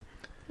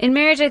In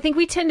marriage, I think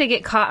we tend to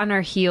get caught on our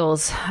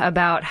heels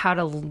about how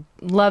to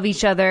love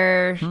each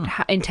other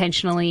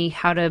intentionally,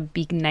 how to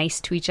be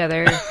nice to each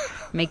other,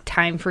 make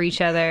time for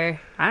each other.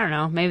 I don't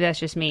know. Maybe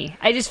that's just me.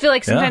 I just feel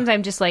like sometimes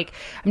I'm just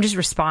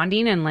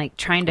responding and like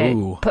trying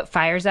to put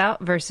fires out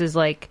versus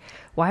like,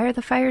 why are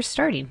the fires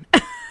starting?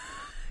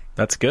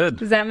 That's good.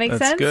 Does that make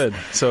sense? That's good.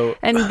 So,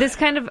 and this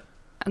kind of,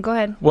 go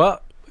ahead.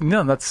 Well, no,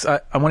 I want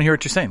to hear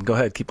what you're saying. Go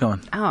ahead. Keep going.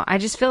 Oh, I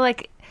just feel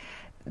like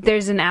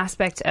there's an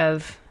aspect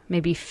of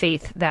maybe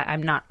faith that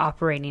I'm not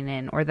operating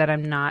in, or that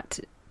I'm not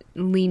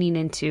leaning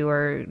into,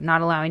 or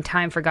not allowing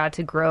time for God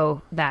to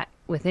grow that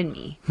within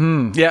me.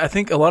 Yeah, I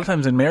think a lot of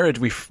times in marriage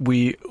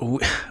we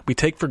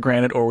take for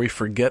granted, or we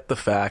forget the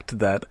fact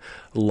that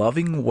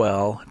loving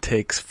well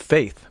takes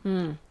faith.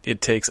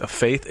 It takes a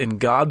faith in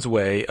God's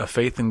way, a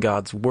faith in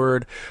God's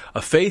word,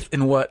 a faith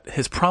in what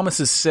his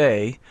promises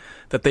say,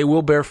 that they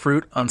will bear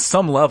fruit on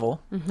some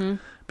level.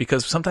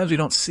 Because sometimes we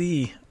don't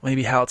see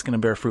maybe how it's going to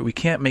bear fruit. We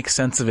can't make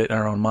sense of it in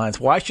our own minds.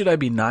 Why should I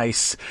be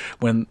nice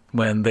when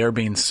they're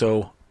being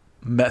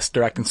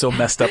they're acting so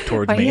messed up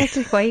towards me?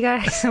 Why you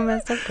gotta act so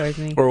messed up towards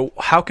me? Or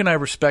how can I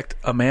respect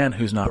a man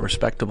who's not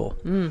respectable?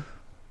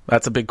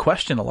 That's a big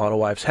question a lot of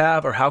wives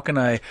have. Or how can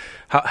I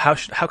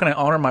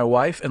honor my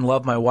wife and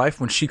love my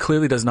wife when she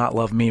clearly does not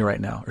love me right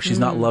now, or she's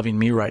not loving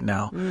me right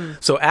now?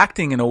 So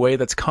acting in a way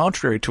that's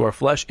contrary to our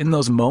flesh in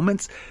those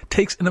moments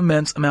takes an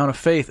immense amount of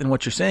faith. And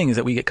what you're saying is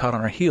that we get caught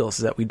on our heels,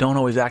 is that we don't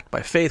always act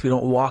by faith. We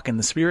don't walk in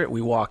the Spirit.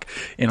 We walk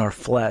in our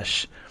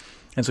flesh.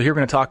 And so here we're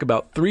going to talk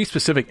about 3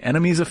 specific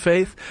enemies of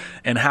faith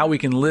and how we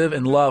can live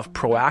and love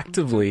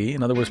proactively.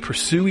 In other words,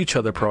 pursue each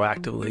other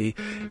proactively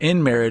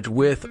in marriage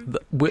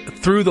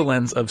through the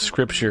lens of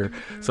Scripture.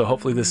 So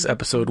hopefully this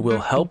episode will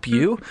help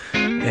you,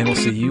 and we'll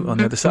see you on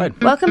the other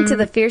side. Welcome to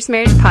the Fierce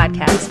Marriage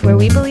Podcast, where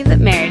we believe that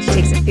marriage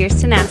takes a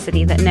fierce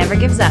tenacity that never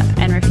gives up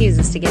and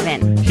refuses to give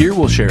in. Here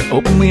we'll share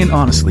openly and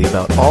honestly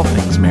about all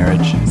things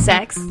marriage,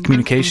 sex,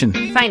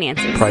 communication,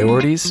 finances,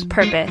 priorities,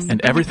 purpose, and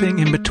everything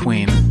in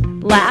between.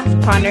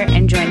 Laugh, ponder,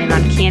 and join in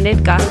on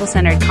candid,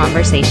 gospel-centered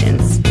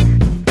conversations.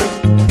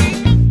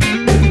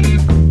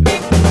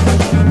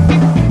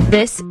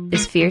 This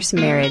is Fierce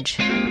Marriage.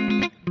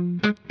 Good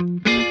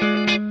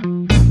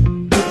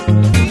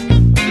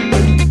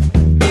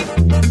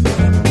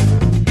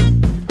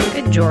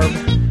job.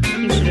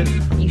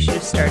 You should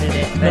have started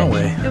it. No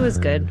way. It was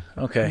good.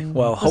 Okay.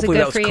 Well, hopefully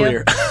that was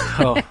clear.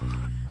 Oh,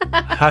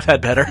 I've had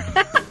better.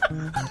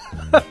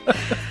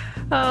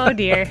 Oh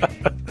dear.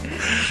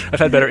 I've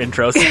had better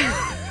intros.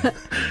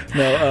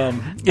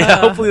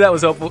 Hopefully that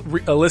was helpful,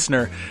 a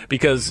listener,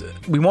 because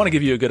we want to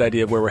give you a good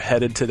idea of where we're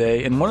headed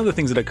today. And one of the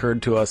things that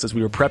occurred to us as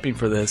we were prepping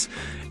for this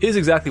is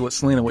exactly what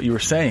Selena, what you were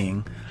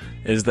saying,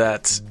 is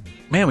that,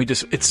 man,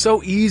 it's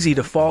so easy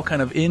to fall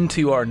kind of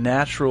into our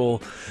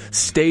natural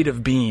state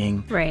of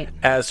being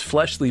as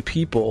fleshly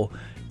people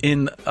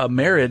in a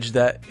marriage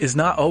that is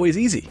not always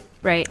easy.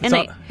 Right.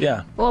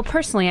 Well,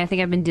 personally, I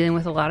think I've been dealing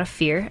with a lot of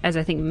fear, as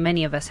I think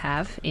many of us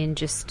have, in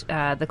just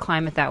the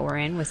climate that we're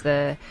in with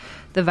the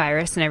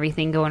virus and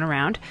everything going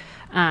around.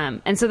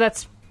 And so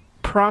that's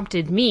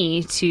prompted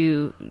me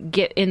to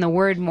get in the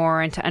Word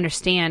more and to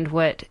understand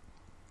what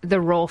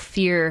the role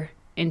fear,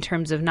 in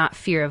terms of not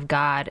fear of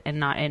God and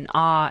not in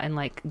awe and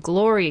like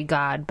glory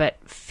God, but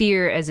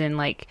fear as in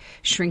like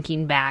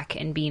shrinking back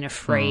and being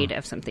afraid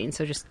of something.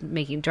 So just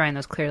drawing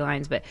those clear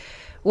lines. But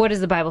what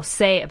does the Bible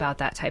say about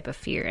that type of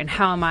fear, and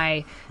how am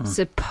I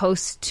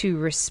supposed to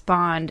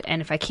respond?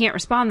 And if I can't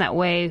respond that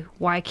way,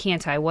 why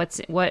can't I?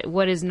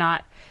 What is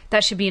not,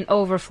 that should be an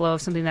overflow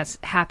of something that's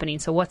happening.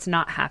 So what's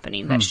not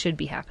happening that should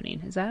be happening?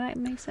 Does that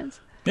make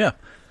sense? Yeah.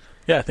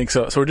 Yeah, I think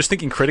so. So we're just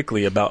thinking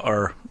critically about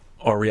our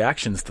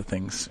reactions to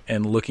things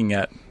and looking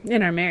at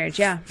in our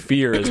marriage,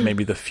 fear is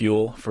maybe the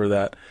fuel for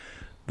that,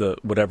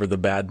 whatever the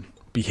bad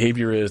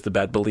behavior is, the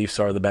bad beliefs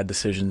are, the bad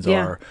decisions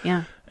are,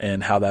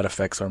 and how that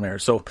affects our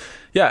marriage. So,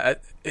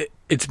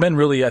 it's been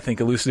really, I think,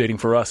 elucidating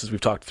for us as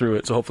we've talked through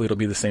it. So hopefully it'll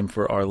be the same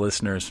for our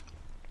listeners.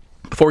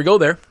 Before we go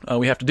there,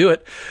 we have to do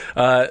it.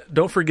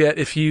 Don't forget,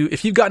 if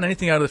you've gotten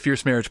anything out of the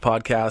Fierce Marriage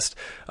podcast,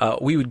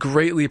 we would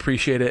greatly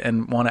appreciate it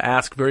and want to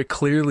ask very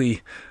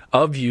clearly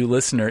of you,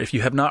 listener, if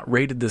you have not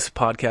rated this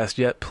podcast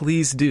yet,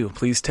 please do.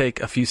 Please take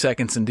a few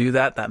seconds and do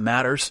that. That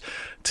matters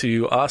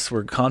to us.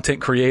 We're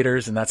content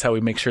creators, and that's how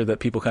we make sure that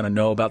people kind of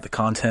know about the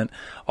content.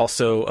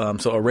 Also,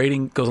 so a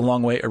rating goes a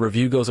long way. A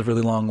review goes a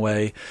really long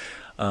way.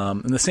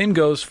 And the same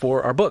goes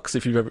for our books.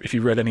 If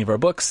you've read any of our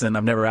books, and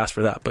I've never asked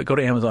for that, but go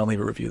to Amazon and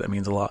leave a review. That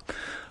means a lot.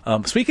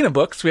 Speaking of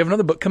books, we have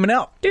another book coming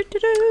out.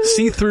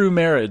 See Through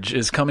Marriage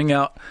is coming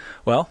out,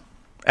 well,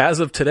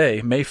 as of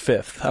today, May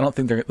 5th. I don't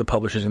think the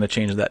publisher's going to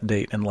change that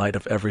date in light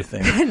of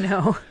everything.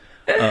 No.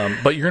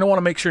 But you're going to want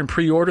to make sure and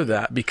pre-order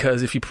that,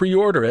 because if you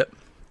pre-order it,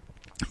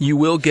 you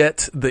will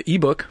get the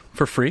ebook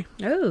for free.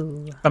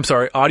 Oh. I'm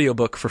sorry,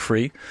 audiobook for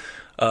free.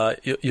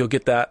 You'll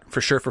get that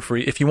for sure for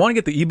free. If you want to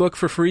get the ebook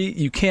for free,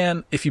 you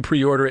can if you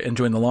pre-order it and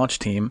join the launch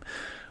team,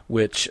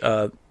 which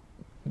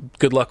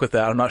good luck with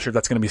that. I'm not sure if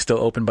that's going to be still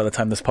open by the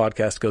time this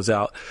podcast goes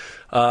out.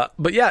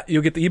 But yeah,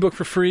 you'll get the ebook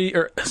for free,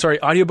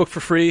 audiobook for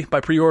free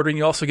by pre-ordering.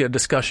 You also get a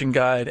discussion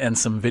guide and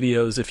some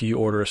videos if you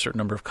order a certain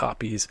number of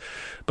copies.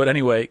 But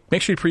anyway,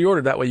 make sure you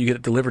pre-order. That way you get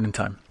it delivered in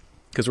time,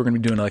 because we're going to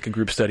be doing like a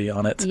group study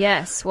on it.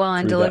 Yes. Well,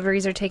 and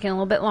deliveries are taking a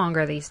little bit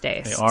longer these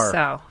days. They are.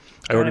 So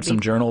I ordered some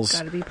journals.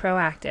 Got to be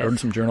proactive. I ordered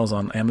some journals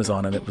on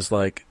Amazon, and it was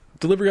like,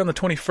 delivery on the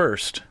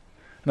 21st.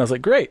 And I was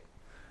like, great.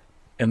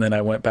 And then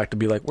I went back to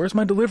be like, where's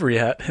my delivery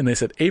at? And they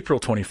said April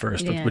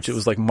 21st, yes. Which it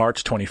was like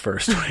March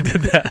 21st when I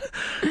did that.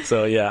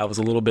 So yeah, I was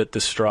a little bit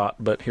distraught,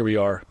 but here we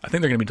are. I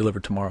think they're going to be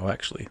delivered tomorrow,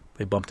 actually.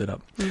 They bumped it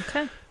up.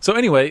 Okay. So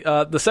anyway,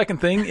 the second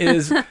thing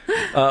is,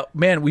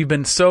 man, we've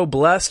been so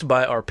blessed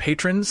by our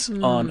patrons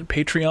on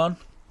Patreon.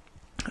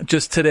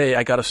 Just today,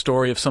 I got a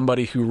story of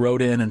somebody who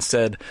wrote in and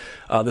said,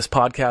 this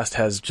podcast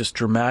has just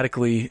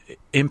dramatically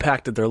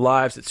impacted their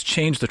lives. It's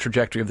changed the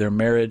trajectory of their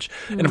marriage.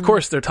 And of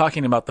course, they're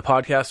talking about the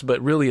podcast,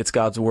 but really it's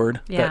God's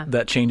word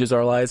that changes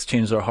our lives,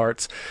 changes our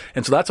hearts.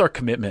 And so that's our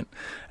commitment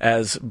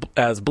as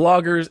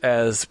bloggers,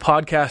 as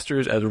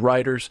podcasters, as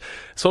writers,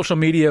 social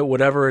media,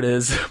 whatever it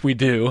is we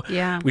do.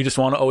 Yeah. We just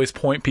want to always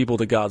point people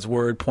to God's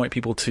word, point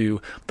people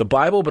to the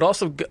Bible, but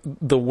also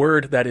the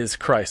word that is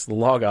Christ, the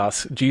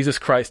Logos, Jesus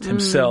Christ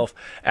himself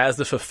as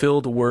the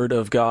fulfilled word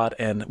of God,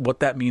 and what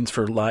that means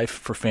for life,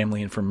 for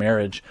family, and for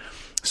marriage.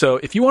 So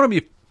if you want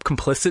to be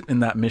complicit in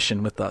that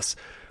mission with us,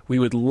 we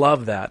would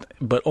love that,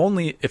 but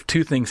only if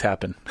two things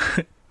happen.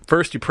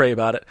 First, you pray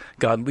about it.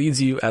 God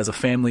leads you as a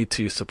family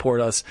to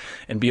support us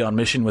and be on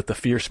mission with the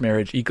Fierce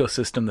Marriage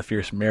ecosystem, the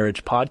Fierce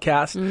Marriage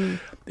podcast.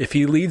 If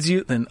he leads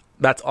you, then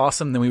that's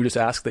awesome. Then we would just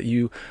ask that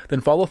you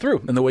then follow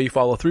through. And the way you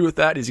follow through with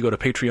that is you go to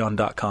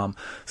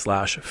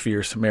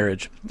patreon.com/fierce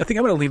marriage. I think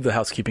I'm going to leave the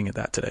housekeeping at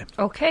that today.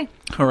 Okay.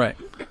 All right.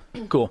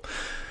 Cool.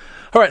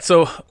 All right.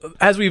 So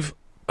as we've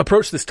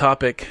approached this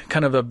topic,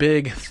 kind of a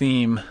big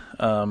theme,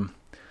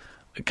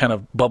 kind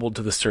of bubbled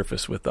to the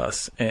surface with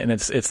us. And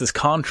it's this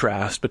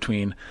contrast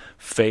between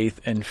faith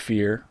and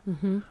fear,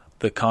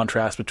 the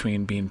contrast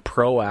between being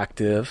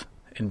proactive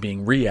and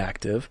being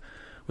reactive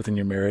within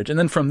your marriage. And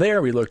then from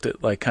there, we looked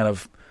at like kind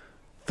of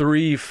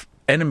three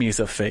enemies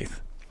of faith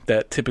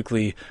that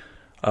typically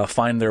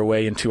find their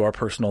way into our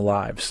personal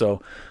lives.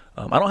 So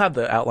I don't have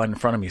the outline in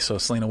front of me. So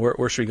Selena,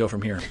 where should we go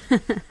from here?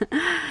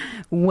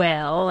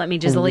 Well, let me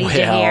just lead you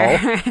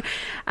here.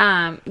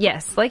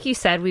 Yes, like you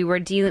said, we were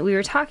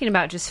talking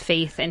about just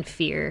faith and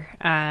fear.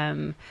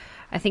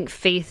 I think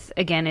faith,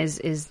 again, is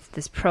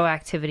this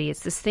proactivity. It's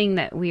this thing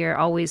that we are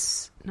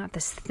always, not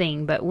this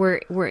thing, but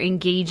we're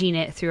engaging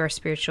it through our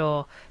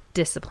spiritual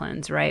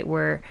disciplines, right?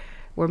 We're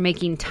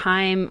making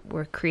time,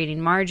 we're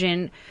creating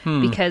margin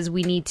because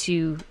we need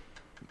to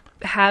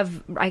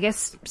have, I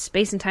guess,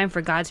 space and time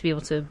for God to be able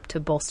to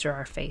bolster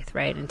our faith,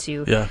 right? And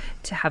to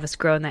have us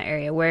grow in that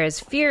area. Whereas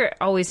fear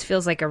always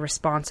feels like a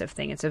responsive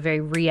thing. It's a very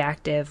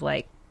reactive,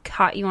 like,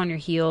 caught you on your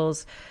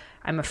heels.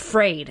 I'm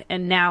afraid.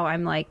 And now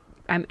I'm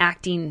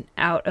acting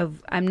out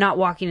of, I'm not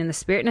walking in the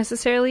spirit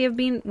necessarily of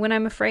being when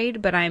I'm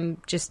afraid, but I'm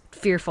just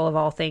fearful of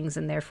all things.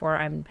 And therefore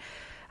I'm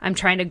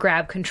trying to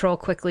grab control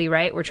quickly,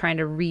 right? We're trying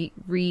to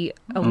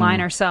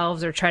realign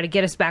ourselves or try to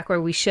get us back where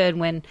we should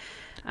when,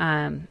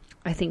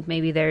 I think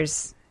maybe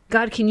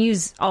God can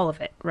use all of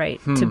it, right,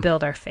 to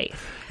build our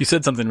faith. You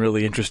said something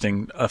really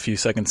interesting a few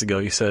seconds ago.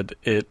 You said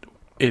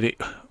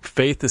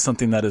faith is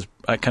something that is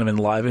kind of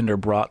enlivened or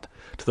brought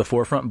to the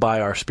forefront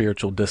by our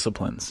spiritual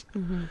disciplines.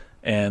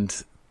 And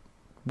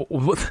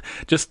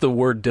just the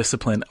word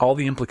discipline, all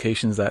the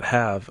implications that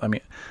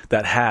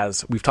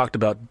has, we've talked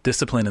about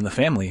discipline in the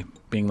family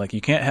being like, you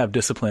can't have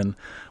discipline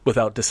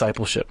without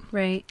discipleship.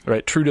 Right.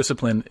 True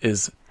discipline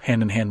is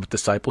hand in hand with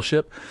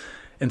discipleship.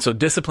 And so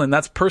discipline,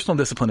 that's personal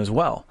discipline as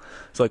well.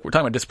 So like we're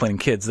talking about disciplining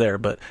kids there,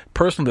 but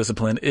personal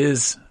discipline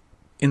is,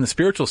 in the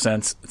spiritual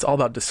sense, it's all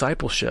about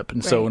discipleship.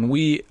 And so when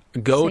we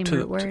go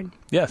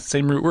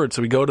same root word.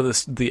 So we go to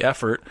the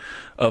effort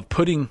of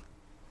putting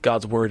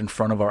God's word in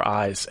front of our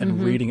eyes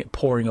and reading it,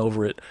 poring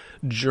over it,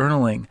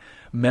 journaling,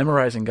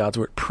 memorizing God's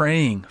word,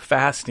 praying,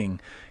 fasting,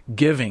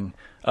 giving,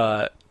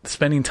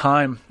 spending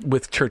time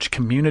with church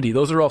community.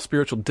 Those are all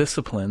spiritual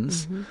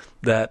disciplines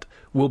that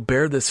will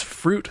bear this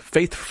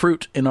faith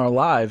fruit in our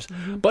lives.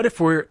 But if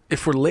we're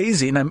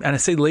lazy, and I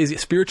say lazy,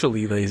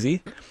 spiritually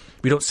lazy,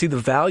 we don't see the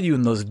value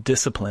in those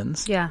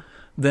disciplines,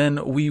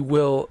 then we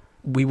will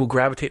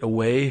gravitate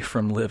away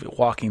from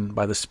walking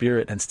by the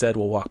Spirit. Instead,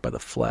 we'll walk by the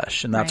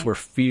flesh. And that's where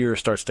fear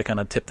starts to kind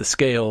of tip the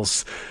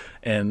scales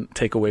and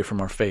take away from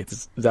our faith.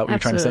 Is that what you're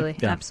trying to say?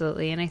 Yeah.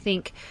 Absolutely. And I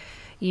think,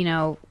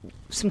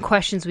 some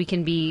questions we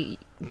can be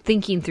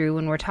thinking through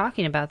when we're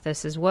talking about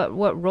this is what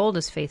role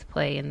does faith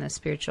play in the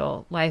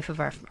spiritual life of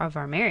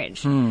our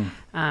marriage?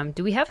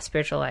 Do we have a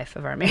spiritual life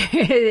of our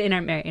in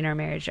our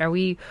marriage? Are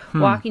we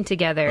walking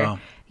together,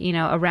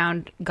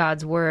 around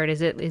God's word?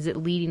 Is it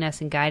leading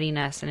us and guiding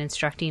us and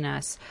instructing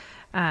us?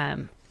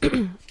 And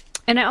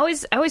I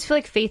always feel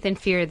like faith and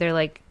fear,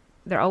 they're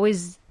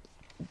always,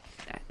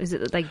 is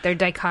it like their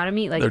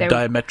dichotomy? Like they're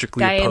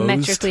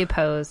diametrically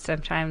opposed.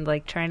 I'm trying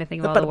to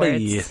think of all the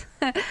words.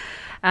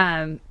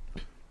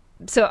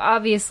 so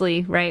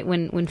obviously, right,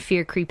 when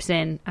fear creeps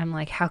in, I'm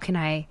like, how can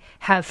I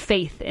have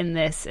faith in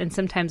this? And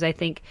sometimes I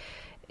think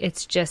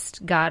it's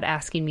just God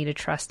asking me to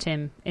trust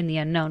him in the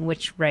unknown,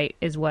 which, right,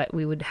 is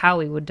how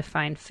we would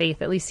define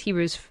faith. At least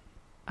Hebrews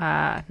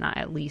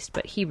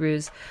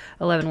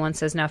 11:1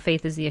 says, now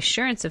faith is the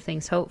assurance of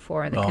things hoped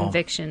for, the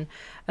conviction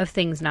of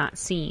things not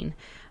seen.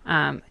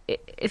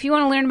 If you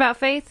want to learn about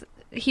faith,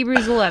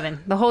 Hebrews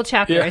 11, the whole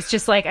chapter, it's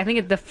just like, I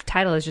think the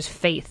title is just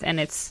faith, and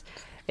it's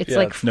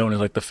like it's known as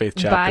like the faith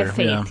chapter. By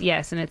faith,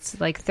 yes, and it's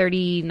like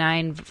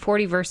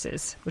 40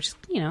 verses, which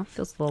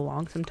feels a little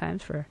long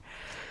sometimes for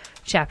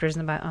chapters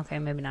in the Bible. Okay,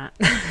 maybe not.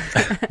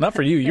 Not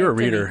for you. You're a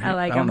reader.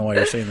 I don't know why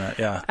you're saying that.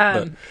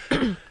 Yeah.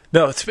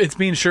 No, it's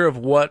being sure of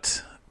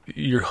what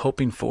you're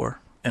hoping for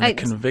and the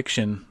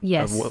conviction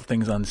of what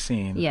things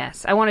unseen.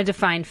 Yes. I want to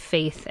define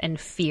faith and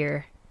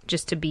fear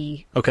just to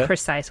be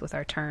precise with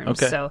our terms.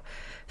 Okay. So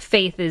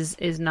faith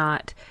is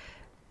not,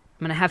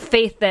 I'm going to have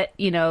faith that,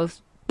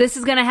 this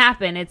is going to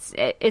happen. It's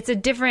a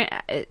different,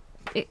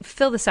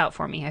 fill this out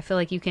for me. I feel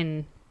like you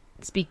can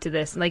speak to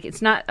this. Like,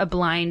 it's not a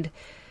blind...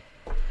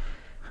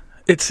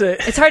 It's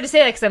hard to say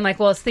that because I'm like,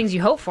 well, it's things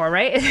you hope for,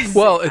 right?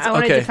 Well, I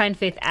want to define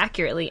faith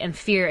accurately, and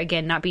fear,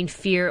 again, not being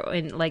fear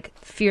in like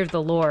fear of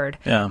the Lord,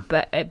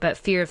 but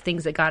fear of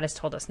things that God has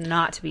told us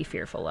not to be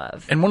fearful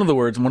of. And one of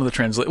the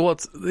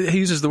translations, he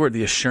uses the word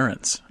the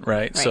assurance,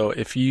 right? So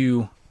if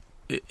you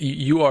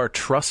are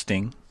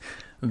trusting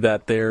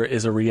that there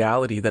is a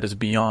reality that is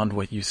beyond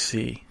what you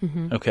see,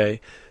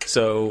 okay?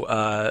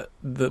 So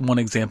the one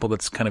example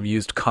that's kind of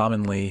used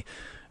commonly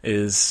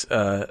is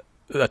a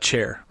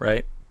chair,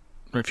 right?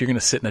 If you're going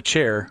to sit in a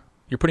chair,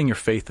 you're putting your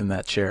faith in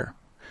that chair.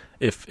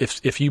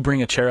 If you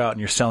bring a chair out and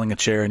you're selling a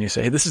chair and you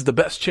say, hey, this is the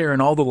best chair in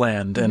all the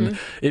land and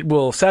it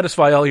will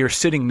satisfy all your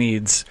sitting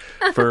needs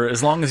for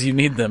as long as you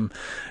need them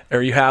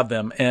or you have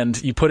them, and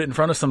you put it in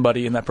front of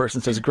somebody and that person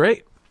says,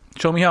 great,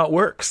 show me how it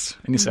works.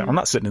 And you say, I'm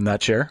not sitting in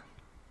that chair.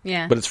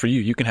 Yeah. But it's for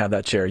you. You can have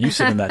that chair. You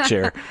sit in that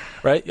chair,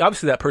 right?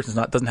 Obviously, that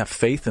person doesn't have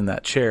faith in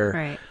that chair,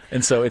 right?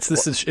 And so it's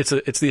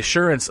the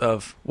assurance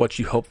of what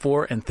you hope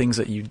for and things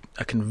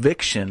a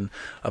conviction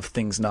of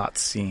things not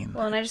seen.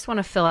 Well, and I just want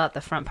to fill out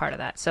the front part of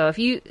that. So if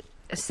you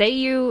say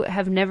you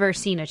have never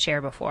seen a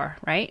chair before,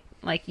 right?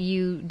 Like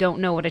you don't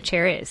know what a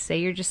chair is. Say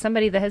you're just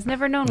somebody that has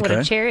never known what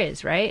a chair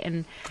is, right?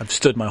 And I've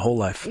stood my whole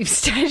life. You've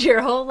stood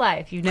your whole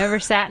life. You've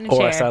never sat in a chair.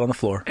 Or I sat on the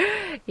floor.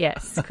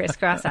 Yes,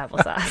 crisscross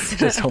applesauce.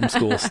 Just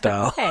homeschool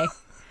style. Hey,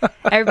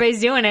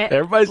 everybody's doing it.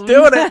 Everybody's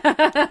doing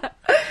it.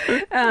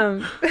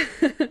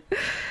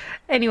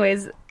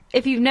 Anyways,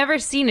 if you've never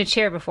seen a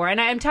chair before, and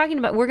I'm talking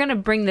about, we're going to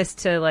bring this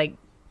to like,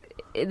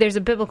 there's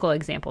a biblical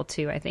example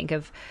too, I think,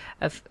 of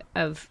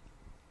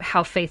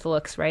how faith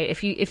looks, right?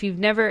 If you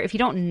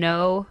don't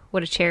know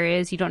what a chair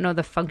is, you don't know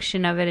the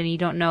function of it, and you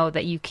don't know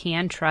that you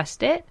can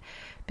trust it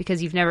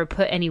because you've never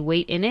put any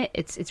weight in it,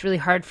 it's really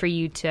hard for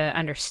you to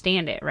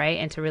understand it, right?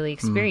 And to really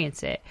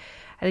experience it.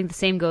 I think the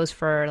same goes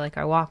for like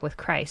our walk with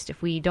Christ.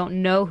 If we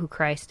don't know who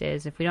Christ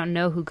is, if we don't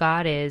know who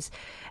God is,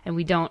 and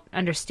we don't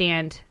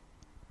understand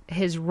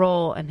his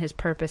role and his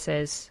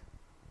purposes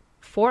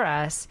for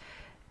us,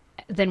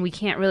 then we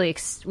can't really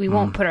we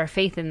won't put our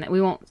faith in that.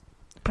 We won't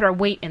put our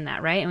weight in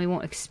that, right? And we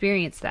won't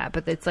experience that.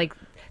 But it's like,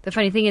 the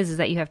funny thing is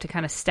that you have to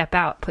kind of step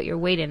out, put your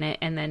weight in it,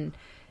 and then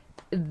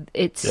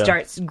it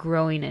starts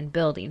growing and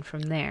building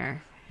from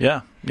there.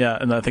 Yeah.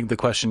 And I think the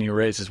question you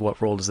raised is,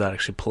 what role does that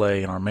actually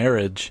play in our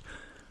marriage?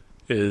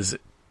 Is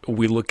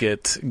we look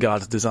at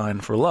God's design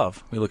for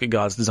love. We look at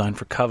God's design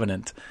for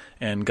covenant,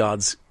 and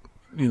God's,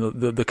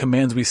 the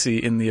commands we see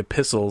in the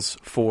epistles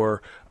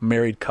for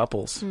married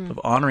couples of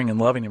honoring and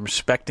loving and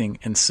respecting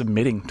and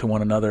submitting to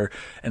one another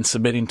and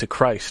submitting to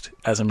Christ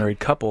as a married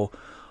couple.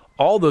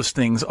 All those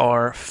things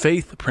are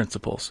faith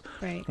principles.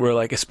 Right. Where,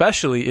 like,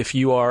 especially if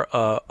you are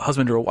a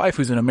husband or a wife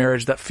who's in a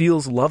marriage that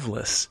feels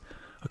loveless,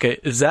 okay,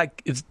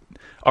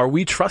 are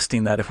we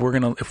trusting that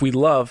if we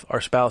love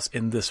our spouse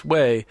in this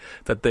way,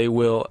 that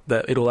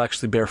it'll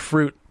actually bear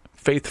fruit,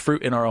 faith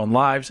fruit in our own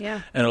lives,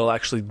 and it'll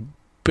actually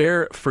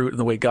bear fruit in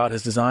the way God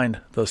has designed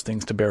those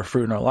things to bear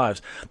fruit in our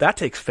lives? That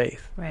takes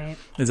faith. Right.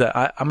 Is that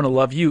I'm going to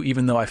love you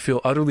even though I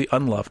feel utterly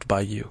unloved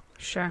by you.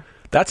 Sure.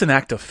 That's an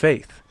act of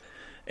faith.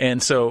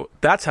 And so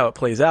that's how it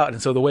plays out.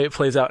 And so the way it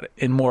plays out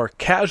in more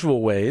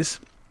casual ways,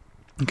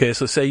 okay,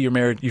 so say you're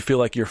married, you feel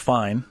like you're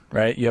fine,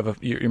 right?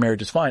 Your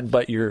marriage is fine,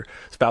 but your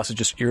spouse is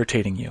just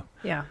irritating you.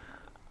 Yeah.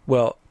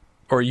 Well,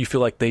 or you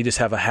feel like they just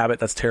have a habit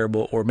that's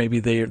terrible, or maybe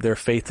their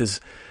faith is,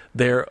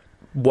 their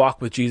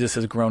walk with Jesus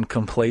has grown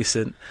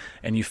complacent,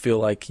 and you feel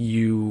like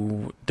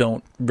you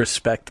don't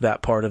respect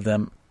that part of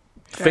them.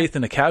 Sure. Faith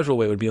in a casual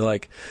way would be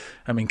like,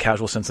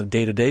 casual sense, a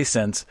day-to-day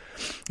sense,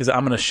 is that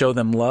I'm going to show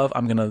them love.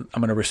 I'm going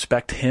to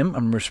respect him.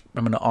 I'm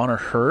going to honor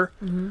her.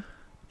 Mm-hmm.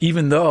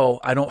 Even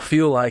though I don't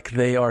feel like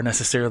they are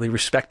necessarily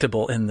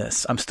respectable in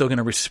this, I'm still going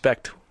to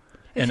respect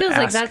and ask. It feels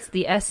like that's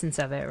the essence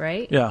of it,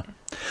 right? Yeah.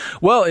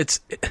 Well,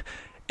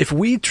 if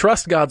we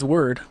trust God's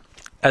word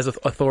as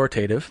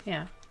authoritative,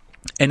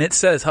 and it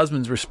says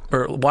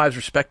wives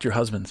respect your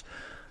husbands,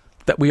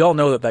 that we all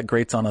know that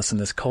grates on us in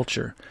this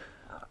culture.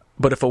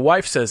 But if a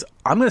wife says,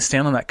 I'm going to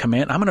stand on that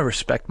command, I'm going to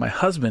respect my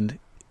husband,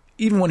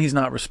 even when he's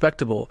not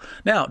respectable.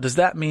 Now, does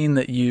that mean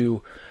that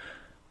you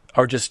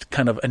are just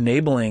kind of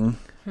enabling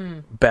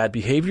bad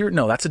behavior?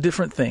 No, that's a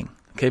different thing.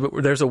 Okay,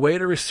 but there's a way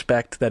to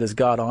respect that is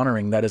God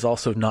honoring. That is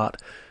also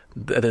not.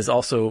 What's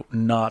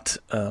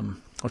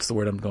the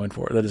word I'm going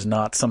for? That is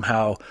not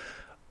somehow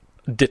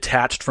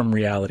detached from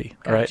reality.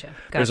 Gotcha, right? Gotcha.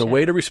 There's a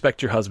way to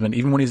respect your husband,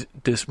 even when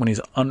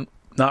he's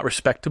not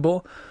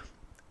respectable.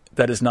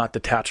 That is not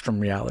detached from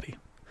reality.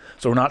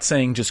 So we're not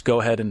saying just go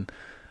ahead and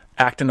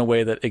act in a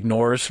way that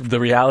ignores the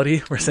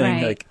reality. We're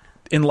saying like,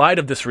 in light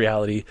of this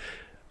reality,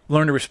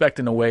 learn to respect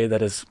in a way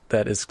that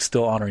is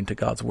still honoring to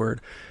God's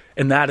word.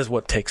 And that is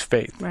what takes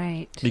faith.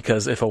 Right.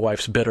 Because if a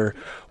wife's bitter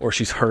or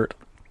she's hurt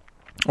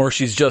or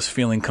she's just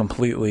feeling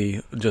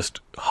completely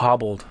just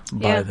hobbled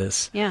by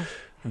this,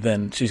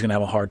 then she's going to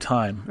have a hard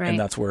time. Right. And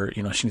that's where,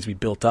 she needs to be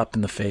built up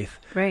in the faith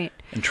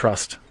and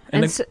trust.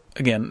 And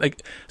again,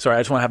 sorry, I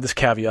just want to have this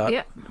caveat.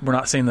 Yeah. We're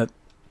not saying that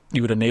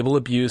you would enable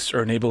abuse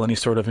or enable any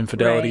sort of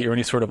infidelity or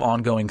any sort of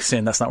ongoing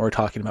sin. That's not what we're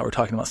talking about. We're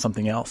talking about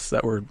something else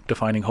that we're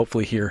defining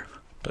hopefully here.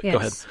 But go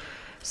ahead.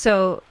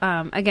 So,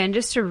 again,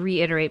 just to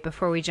reiterate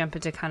before we jump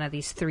into kind of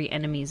these three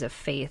enemies of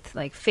faith,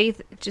 like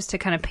faith, just to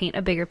kind of paint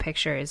a bigger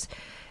picture,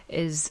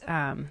 is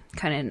kind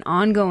of an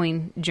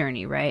ongoing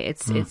journey, right?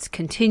 It's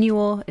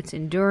continual, it's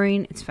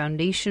enduring, it's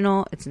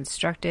foundational, it's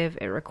instructive.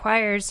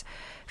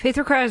 Faith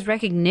requires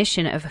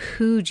recognition of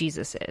who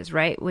Jesus is,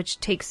 right? Which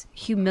takes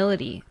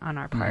humility on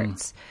our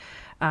parts.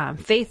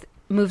 Faith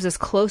moves us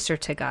closer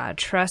to God.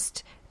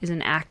 Trust is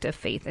an act of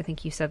faith. I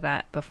think you said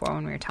that before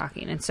when we were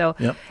talking. And so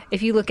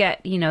if you look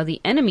at,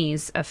 the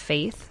enemies of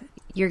faith,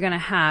 you're going to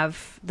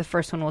have, the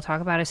first one we'll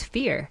talk about is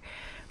fear,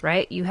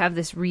 right? You have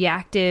this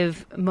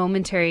reactive,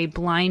 momentary,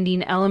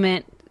 blinding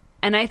element.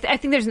 And I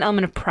think there's an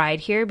element of pride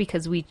here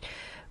because we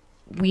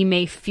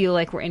may feel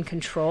like we're in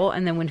control.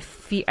 And then when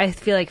I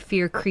feel like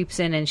fear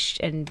creeps in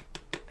and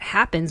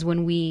happens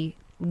when we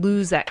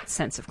lose that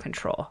sense of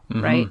control,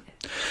 right?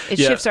 It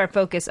shifts our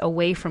focus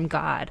away from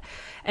God.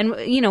 And,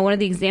 one of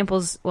the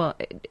examples, well,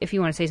 if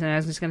you want to say something, I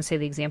was just going to say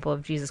the example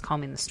of Jesus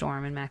calming the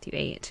storm in Matthew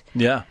 8.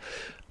 Yeah.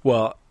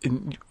 Well,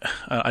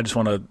 I just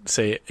want to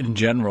say, in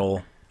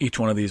general, each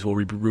one of these will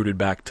be rooted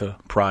back to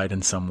pride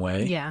in some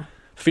way. Yeah.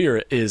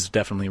 Fear is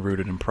definitely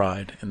rooted in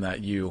pride, in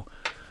that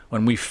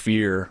when we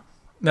fear...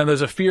 Now,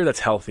 there's a fear that's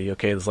healthy,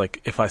 okay? It's like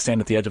if I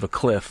stand at the edge of a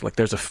cliff, like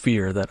there's a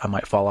fear that I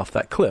might fall off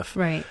that cliff.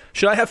 Right.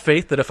 Should I have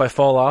faith that if I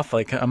fall off,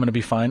 like I'm going to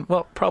be fine?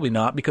 Well, probably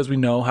not, because we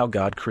know how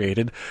God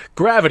created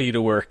gravity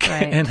to work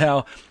and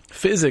how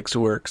physics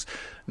works.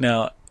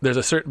 Now,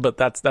 but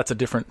that's a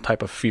different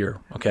type of fear,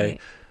 okay?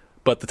 Right.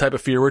 But the type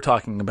of fear we're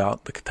talking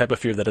about, the type of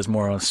fear that is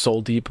more on a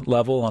soul deep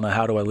level, on a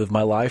how do I live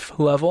my life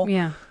level,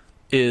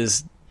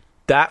 is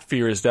that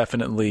fear is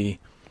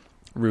definitely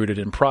rooted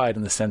in pride,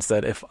 in the sense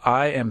that if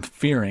I am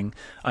fearing,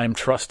 I am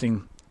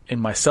trusting in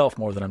myself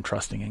more than I'm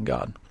trusting in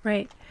God.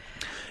 Right.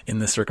 In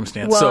this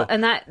circumstance. Well,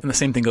 and the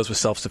same thing goes with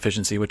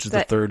self-sufficiency, which is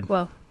the third.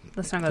 Well,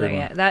 let's not go there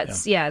yet.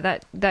 That's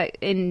so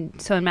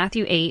in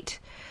Matthew 8,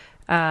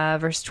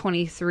 verse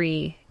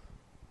 23,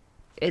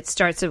 it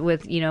starts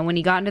with, when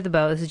he got into the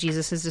boat, this is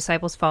Jesus, his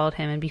disciples followed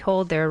him, and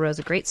behold, there arose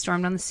a great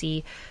storm on the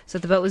sea, so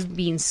that the boat was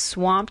being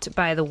swamped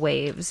by the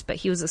waves, but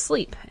he was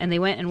asleep. And they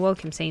went and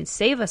woke him, saying,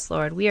 Save us,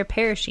 Lord, we are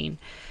perishing.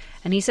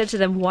 And he said to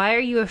them, Why are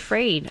you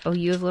afraid, O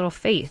you of little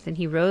faith? And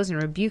he rose and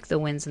rebuked the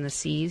winds and the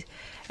seas,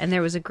 and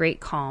there was a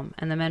great calm.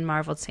 And the men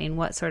marveled, saying,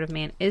 What sort of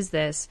man is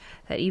this,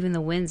 that even the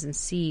winds and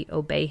sea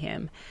obey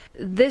him?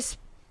 This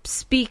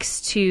speaks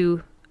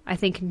to, I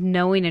think,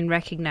 knowing and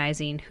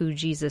recognizing who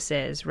Jesus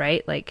is,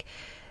 right?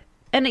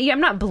 And I'm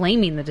not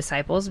blaming the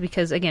disciples,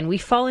 because, again, we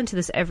fall into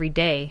this every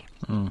day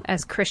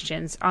as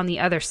Christians on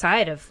the other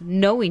side of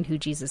knowing who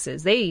Jesus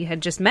is. They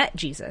had just met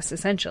Jesus,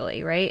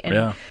 essentially, right? And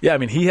I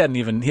mean, he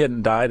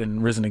hadn't died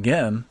and risen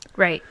again.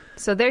 Right.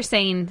 So they're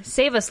saying,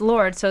 Save us,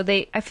 Lord. So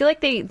I feel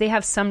like they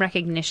have some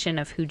recognition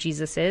of who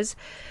Jesus is,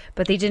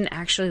 but they didn't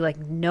actually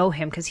know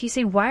him, because he's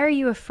saying, Why are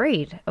you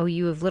afraid, oh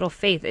you of little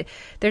faith?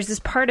 There's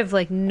this part of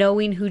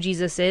knowing who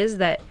Jesus is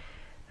that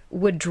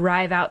would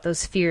drive out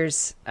those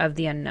fears of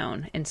the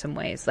unknown in some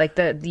ways. Like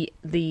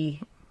the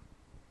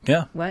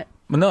what?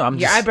 Well, no,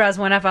 Your eyebrows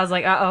went up. I was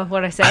like, uh-oh,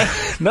 what'd I say?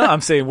 No,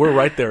 I'm saying we're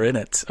right there in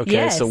it. Okay.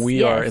 Yes, so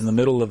we are in the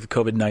middle of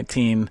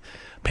COVID-19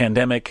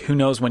 pandemic. Who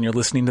knows when you're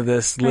listening to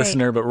this,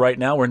 listener, but right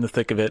now we're in the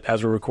thick of it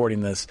as we're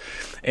recording this.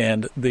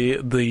 And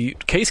the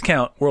case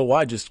count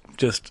worldwide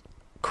just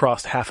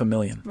crossed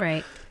 500,000.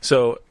 Right.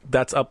 So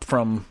that's up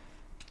from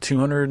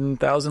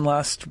 200,000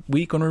 last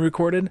week when we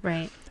recorded.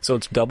 Right. So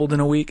it's doubled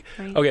in a week.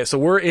 Right. Okay, so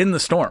we're in the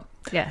storm.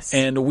 Yes.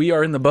 And we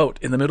are in the boat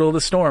in the middle of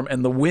the storm,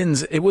 and the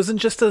winds, it wasn't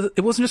just a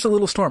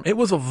little storm. It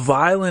was a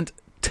violent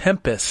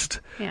tempest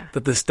that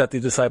the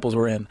disciples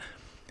were in.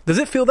 Does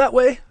it feel that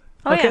way?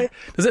 Oh, okay. Yeah.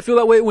 Does it feel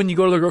that way when you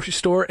go to the grocery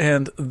store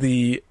and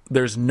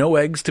there's no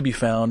eggs to be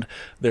found?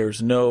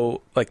 There's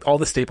no, all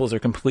the staples are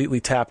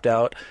completely tapped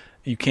out.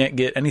 You can't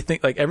get anything,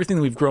 everything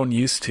that we've grown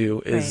used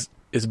to is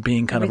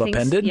being kind of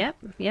upended.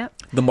 Yep.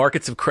 The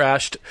markets have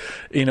crashed.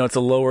 It's a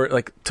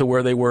lower, to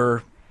where they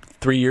were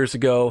 3 years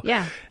ago.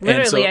 Yeah,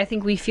 literally, I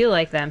think we feel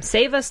like them.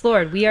 Save us,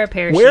 Lord. We are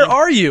perishing. Where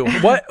are you?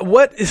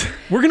 What is?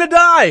 We're gonna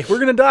die. We're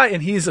gonna die,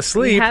 and he's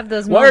asleep. We have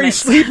those Why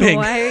moments. Are you sleeping?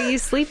 Why are you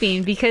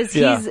sleeping? Because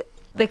he's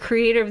the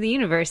creator of the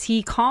universe.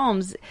 He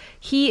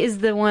is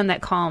the one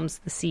that calms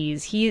the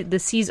seas. The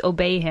seas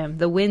obey him.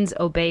 The winds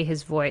obey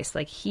his voice.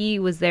 Like, he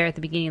was there at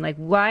the beginning. Like,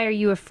 why are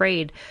you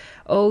afraid,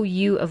 O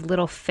you of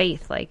little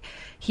faith? Like,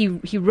 he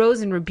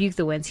rose and rebuked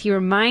the winds. He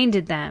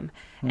reminded them,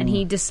 and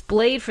he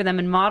displayed for them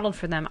and modeled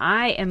for them,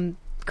 I am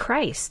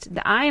Christ.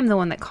 I am the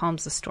one that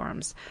calms the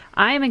storms.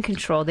 I am in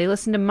control. They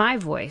listen to my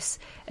voice.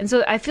 And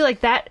so I feel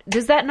like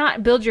does that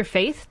not build your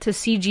faith to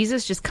see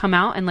Jesus just come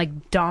out and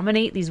like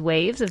dominate these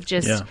waves of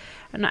just,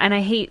 and I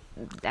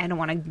don't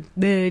want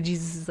to,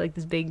 Jesus is like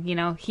this big,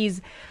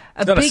 he's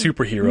not a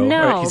superhero.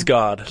 No, right? He's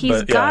God.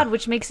 He's God,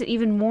 which makes it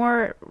even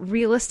more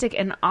realistic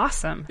and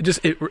awesome.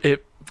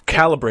 It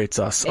calibrates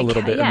us a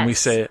little bit, and we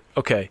say,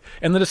 okay.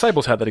 And the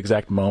disciples had that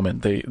exact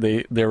moment.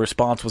 Their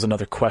response was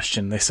another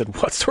question. They said,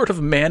 what sort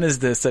of man is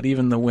this that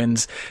even the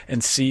winds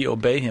and sea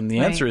obey him? The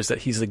answer is that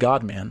he's the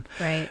God man.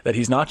 Right. That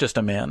he's not just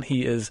a man.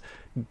 He is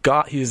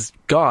God. He is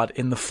God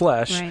in the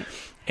flesh. Right.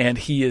 And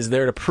he is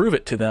there to prove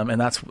it to them, and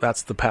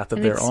that's the path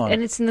that they're on.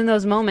 And it's in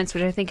those moments,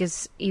 which I think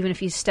is, even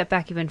if you step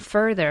back even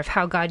further, of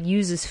how God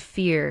uses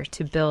fear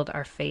to build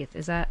our faith.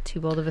 Is that too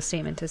bold of a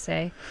statement to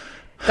say?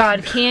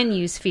 God can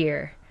use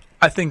fear.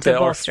 I think that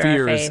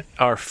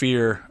our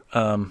fear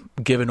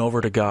given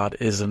over to God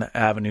is an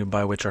avenue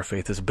by which our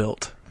faith is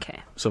built. Okay.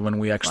 So when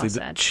we actually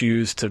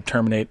choose to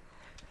terminate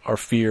our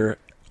fear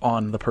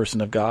on the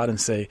person of God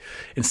and say,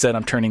 instead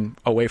I'm turning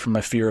away from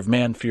my fear of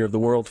man, fear of the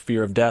world,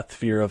 fear of death,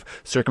 fear of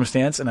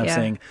circumstance, and I'm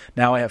saying,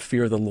 now I have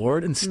fear of the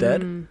Lord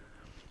instead.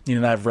 I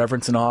have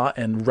reverence and awe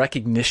and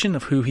recognition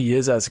of who he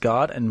is as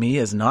God and me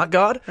as not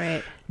God.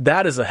 Right.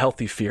 That is a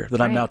healthy fear, that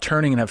I'm now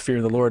turning and have fear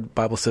of the Lord. The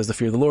Bible says the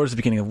fear of the Lord is the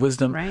beginning of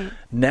wisdom. Right.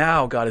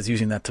 Now God is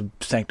using that to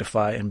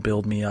sanctify and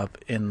build me up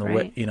in the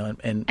way,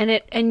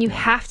 and you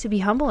have to be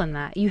humble in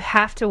that. You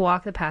have to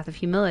walk the path of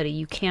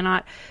humility.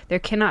 There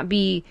cannot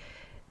be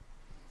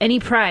any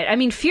pride. I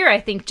mean, fear, I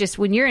think, just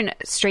when you're in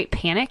straight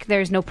panic,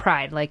 there's no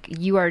pride. Like,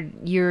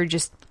 you're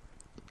just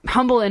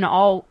humble in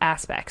all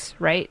aspects,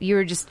 right?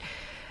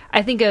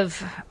 I think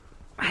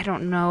I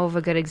don't know of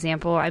a good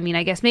example. I mean,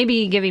 I guess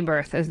maybe giving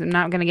birth. I'm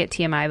not going to get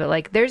TMI, but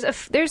like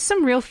there's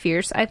some real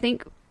fears, I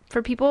think,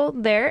 for people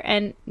there,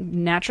 and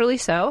naturally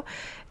so.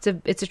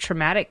 It's a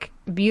traumatic,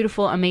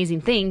 beautiful,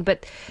 amazing thing,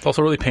 but it's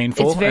also really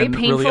painful. It's very and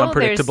painful. Really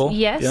unpredictable.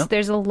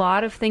 There's a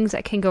lot of things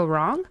that can go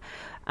wrong.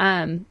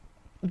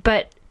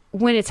 But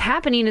when it's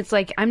happening, it's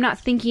like I'm not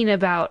thinking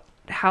about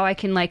how I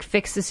can like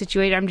fix the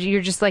situation.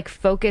 You're just like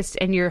focused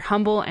and you're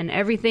humble, and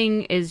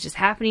everything is just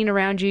happening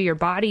around you. Your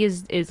body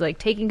is like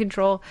taking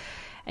control,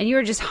 and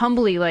you're just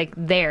humbly like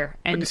there.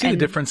 And you see the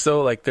difference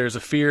though? Like there's a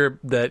fear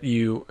that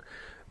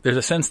there's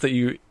a sense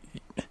that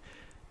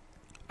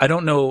I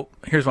don't know.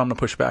 Here's why I'm going to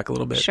push back a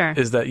little bit. Sure.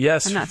 Is that,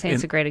 yes, I'm not saying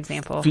it's a great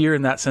example. Fear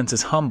in that sense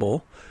is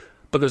humble,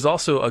 but there's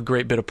also a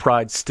great bit of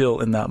pride still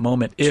in that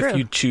moment if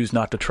you choose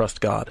not to trust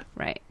God.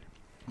 Right.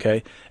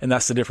 Okay? And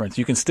that's the difference.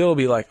 You can still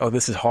be like, oh,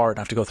 this is hard.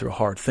 I have to go through a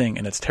hard thing,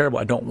 and it's terrible.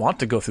 I don't want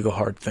to go through the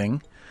hard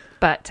thing.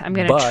 But I'm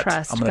going to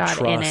trust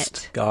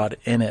God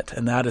in it.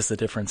 And that is the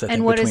difference, I think,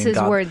 and what between does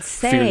his word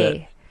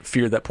say?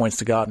 Fear that points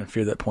to God and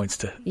fear that points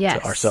to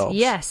ourselves.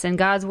 Yes, and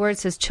God's word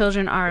says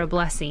children are a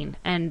blessing.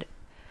 And,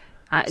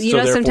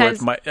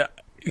 sometimes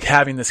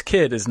having this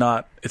kid is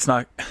not, it's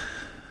not...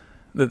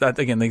 That,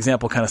 again, the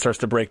example kind of starts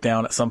to break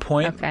down at some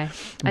point. Okay.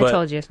 I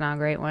told you it's not a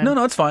great one.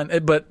 No, it's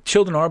fine. But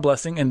children are a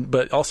blessing,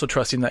 but also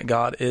trusting that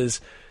God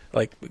is,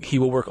 like, he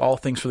will work all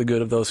things for the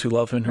good of those who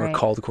love him and who are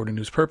called according to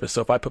his purpose.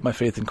 So if I put my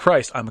faith in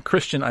Christ, I'm a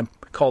Christian, I'm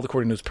called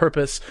according to his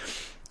purpose.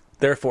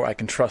 Therefore, I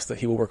can trust that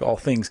he will work all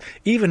things,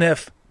 even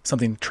if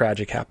something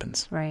tragic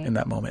happens in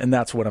that moment. And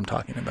that's what I'm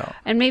talking about.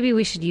 And maybe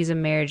we should use a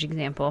marriage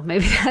example.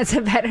 Maybe that's a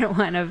better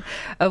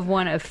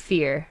one of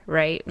fear,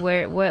 right?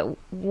 Where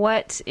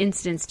what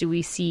instance do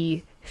we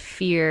see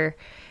fear,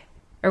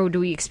 or do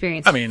we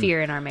experience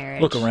fear in our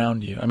marriage? Look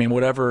around you. I mean,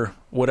 whatever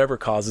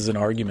causes an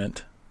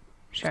argument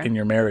in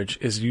your marriage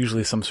is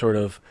usually some sort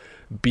of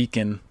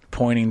beacon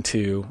pointing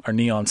to, or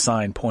neon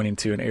sign pointing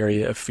to an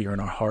area of fear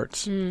in our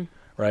hearts,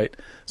 right?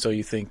 So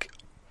you think,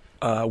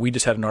 we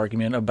just had an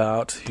argument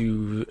about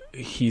who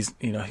he's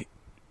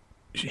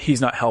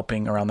not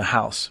helping around the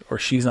house, or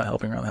she's not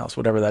helping around the house,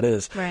 whatever that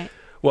is. Right.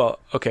 Well,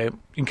 okay,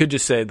 you could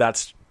just say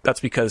that's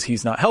because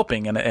he's not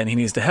helping and he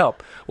needs to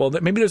help. Well,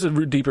 maybe there's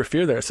a deeper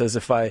fear there. It says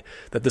that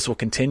this will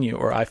continue,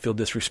 or I feel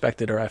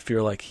disrespected, or I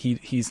feel like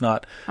he's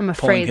not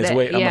pulling his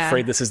weight. I'm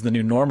afraid this is the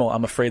new normal.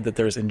 I'm afraid that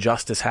there's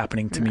injustice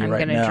happening to me right now.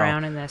 I'm going to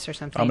drown in this or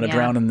something. I'm going to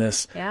drown in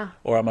this. Yeah.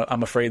 Or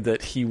I'm afraid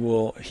that he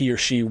or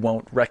she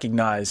won't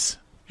recognize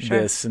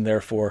this, and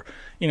therefore,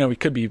 we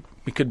could be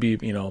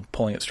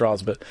pulling at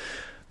straws. But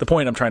the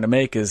point I'm trying to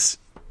make is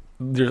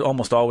there's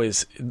almost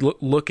always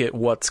look at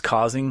what's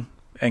causing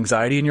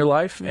anxiety in your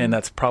life, and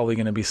that's probably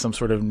going to be some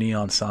sort of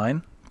neon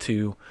sign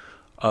to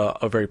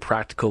a very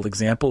practical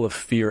example of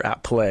fear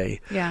at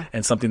play,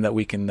 and something that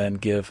we can then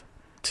give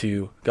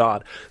to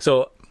God.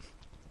 So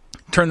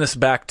turn this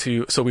back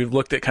to, so we've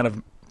looked at kind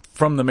of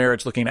from the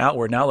marriage looking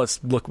outward. Now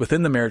let's look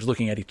within the marriage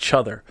looking at each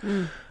other.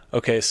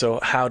 Okay, so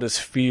how does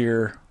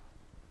fear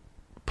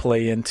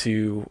play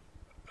into,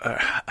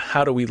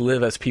 how do we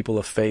live as people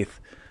of faith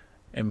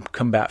and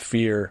combat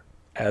fear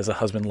as a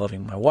husband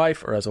loving my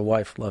wife or as a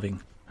wife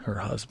loving her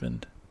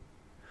husband?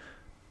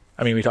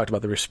 I mean, we talked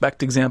about the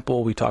respect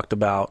example. We talked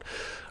about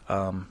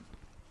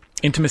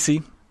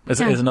intimacy is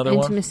another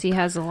one. Intimacy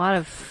has a lot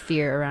of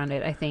fear around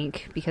it, I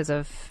think, because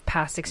of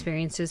past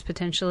experiences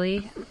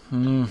potentially.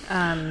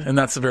 And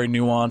that's a very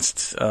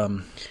nuanced.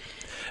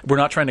 We're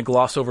not trying to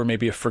gloss over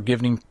maybe a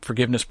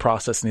forgiveness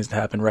process needs to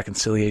happen,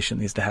 reconciliation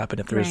needs to happen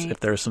if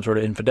there's some sort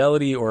of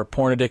infidelity or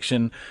porn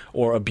addiction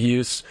or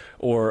abuse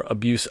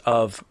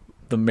of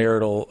the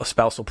marital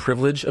spousal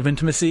privilege of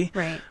intimacy.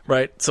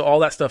 Right. So all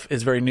that stuff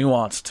is very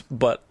nuanced,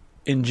 but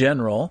in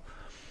general,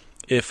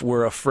 if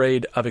we're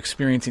afraid of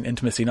experiencing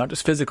intimacy, not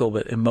just physical,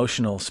 but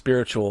emotional,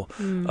 spiritual,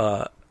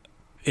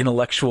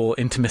 intellectual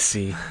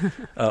intimacy,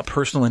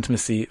 personal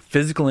intimacy,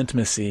 physical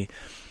intimacy,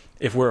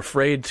 if we're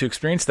afraid to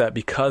experience that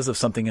because of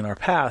something in our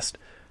past,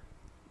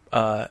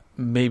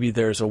 maybe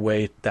there's a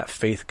way that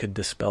faith could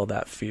dispel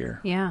that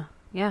fear. Yeah.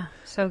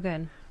 So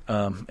good.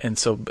 And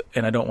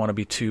I don't want to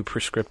be too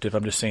prescriptive.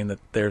 I'm just saying that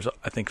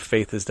I think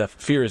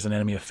fear is an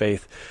enemy of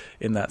faith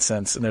in that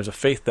sense. And there's a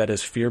faith that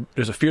is fear.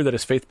 There's a fear that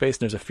is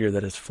faith-based and there's a fear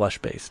that is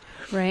flesh-based.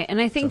 Right. And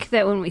I think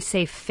that when we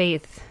say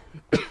faith,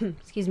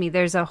 excuse me,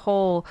 there's a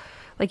whole,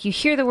 like you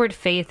hear the word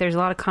faith, there's a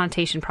lot of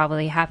connotation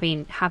probably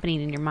happening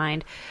in your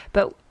mind.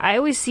 But I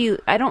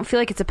don't feel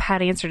like it's a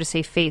pat answer to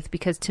say faith,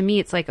 because to me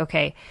it's like,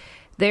 okay,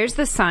 there's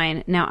the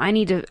sign. Now I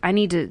need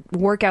to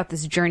work out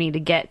this journey to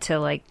get to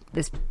like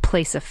this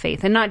place of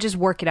faith, and not just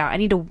work it out.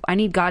 I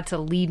need God to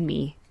lead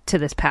me to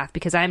this path,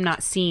 because I'm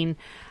not seeing.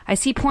 I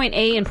see point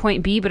A and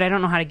point B, but I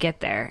don't know how to get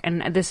there.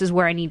 And this is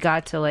where I need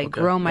God to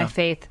grow my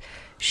faith,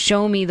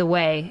 show me the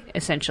way.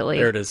 Essentially,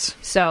 there it is.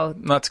 So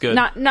that's good.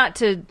 Not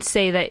to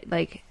say that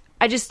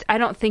I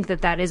don't think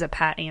that is a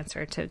pat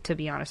answer. To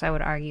be honest, I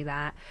would argue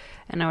that,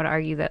 and I would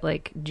argue that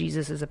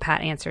Jesus is a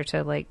pat answer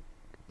to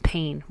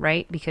pain,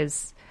 right?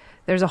 Because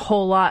there's a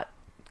whole lot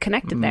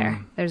connected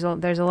there. There's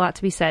a lot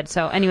to be said.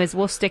 So anyways,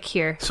 we'll stick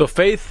here. So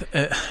faith,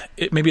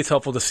 maybe it's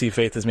helpful to see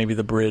faith as maybe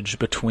the bridge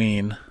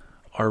between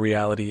our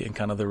reality and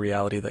kind of the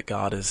reality that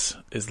God is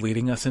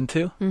leading us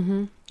into.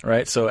 Mm-hmm.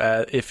 Right? So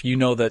if you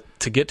know that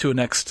to get to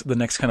the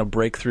next kind of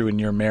breakthrough in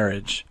your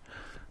marriage,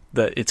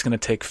 that it's going to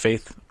take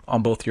faith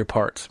on both your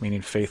parts,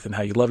 meaning faith in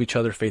how you love each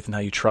other, faith in how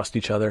you trust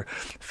each other,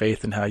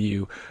 faith in how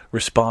you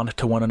respond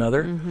to one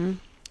another. Mm-hmm.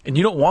 And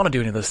you don't want to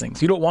do any of those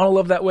things. You don't want to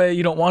love that way.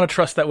 You don't want to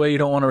trust that way. You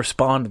don't want to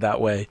respond that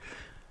way.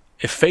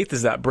 If faith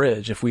is that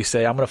bridge, if we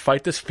say, I'm going to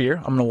fight this fear,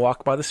 I'm going to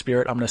walk by the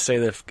Spirit, I'm going to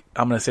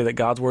say that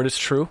God's word is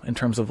true in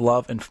terms of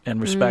love and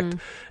respect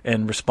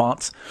and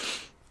response.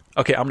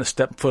 Okay, I'm going to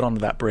step foot onto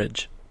that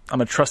bridge. I'm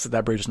going to trust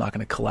that bridge is not going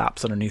to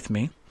collapse underneath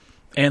me,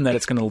 and that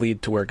it's going to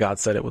lead to where God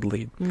said it would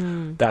lead.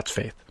 That's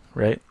faith,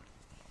 right?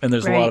 And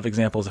there's a lot of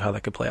examples of how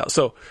that could play out.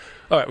 So,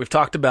 all right, we've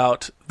talked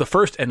about the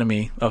first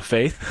enemy of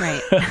faith.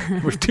 Right. We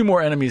have two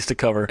more enemies to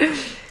cover.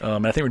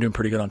 And I think we're doing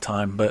pretty good on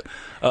time. But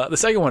the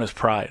second one is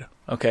pride.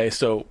 Okay,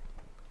 so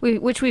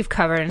which we've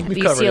covered.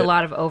 You see a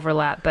lot of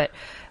overlap, but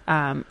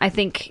I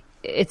think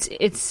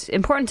it's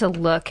important to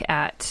look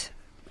at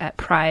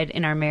pride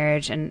in our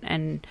marriage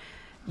and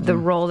the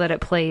role that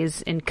it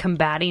plays in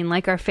combating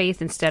our faith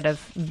instead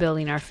of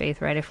building our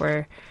faith. Right?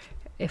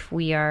 If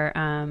we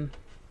are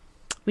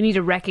we need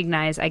to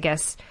recognize, I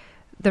guess,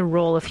 the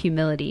role of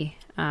humility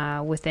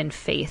within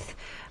faith.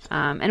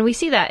 And we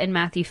see that in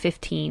Matthew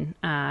 15,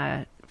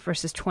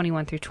 verses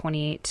 21 through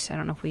 28. I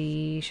don't know if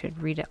we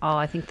should read it all.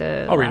 I think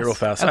I'll read it real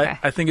fast. Okay.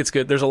 I think it's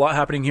good. There's a lot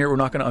happening here. We're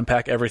not going to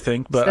unpack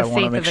everything, but I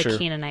want to make sure. The faith of a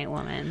Canaanite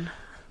woman.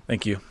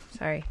 Thank you.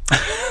 Sorry.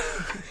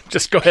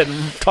 Just go ahead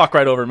and talk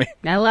right over me.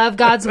 I love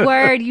God's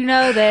word. You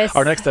know this.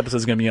 Our next episode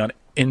is going to be on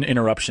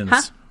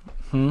interruptions.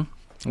 Huh?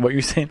 What are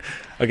you saying?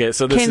 Okay,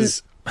 so this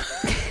is...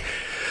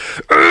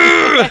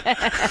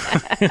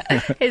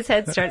 His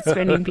head starts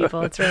spinning,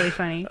 people. It's really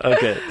funny.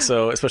 Okay,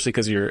 so especially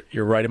because you're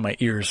right in my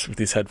ears with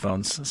these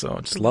headphones, so I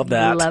just love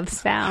that. Love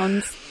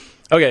sounds.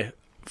 Okay,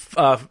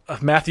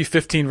 Matthew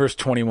 15, verse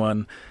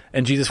 21,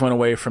 and Jesus went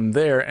away from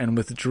there and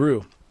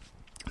withdrew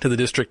to the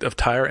district of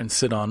Tyre and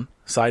Sidon.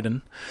 I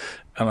don't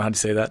know how to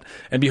say that.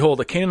 And behold,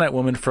 a Canaanite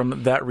woman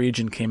from that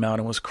region came out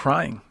and was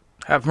crying,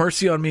 "Have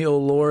mercy on me, O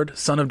Lord,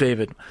 Son of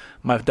David.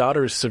 My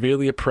daughter is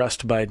severely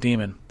oppressed by a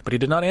demon." But he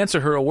did not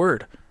answer her a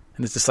word.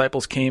 And his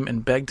disciples came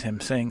and begged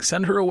him, saying,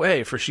 "Send her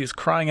away, for she is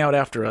crying out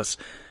after us."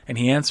 And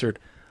he answered,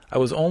 I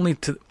was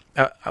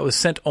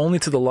sent only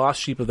to the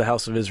lost sheep of the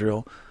house of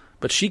Israel."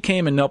 But she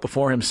came and knelt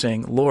before him,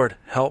 saying, "Lord,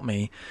 help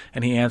me."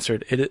 And he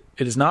answered, It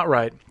is not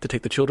right to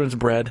take the children's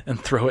bread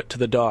and throw it to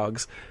the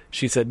dogs."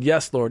 She said,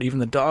 "Yes, Lord, even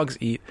the dogs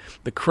eat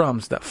the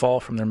crumbs that fall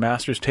from their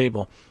master's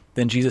table."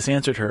 Then Jesus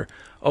answered her,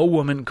 "O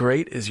woman,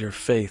 great is your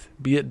faith.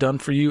 Be it done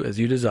for you as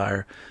you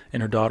desire."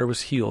 And her daughter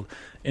was healed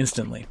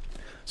instantly.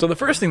 So the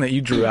first thing that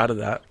you drew out of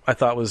that, I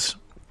thought, was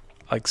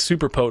like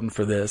super potent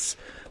for this.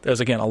 There's,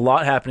 again, a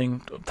lot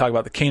happening. Talk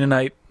about the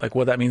Canaanite, like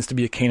what that means to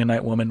be a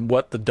Canaanite woman,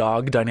 what the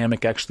dog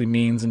dynamic actually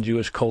means in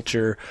Jewish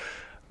culture,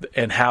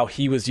 and how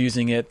he was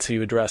using it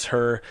to address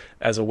her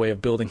as a way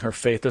of building her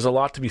faith. There's a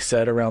lot to be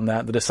said around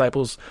that, the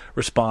disciples'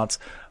 response.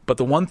 But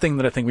the one thing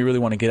that I think we really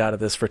want to get out of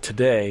this for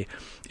today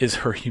is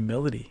her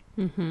humility.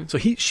 Mm-hmm. So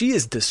she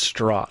is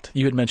distraught.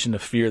 You had mentioned a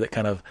fear that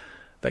kind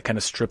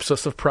of strips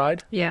us of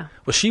pride. Yeah.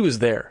 Well, she was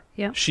there.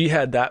 Yeah. She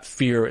had that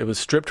fear. It was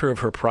stripped her of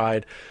her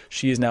pride.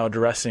 She is now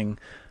addressing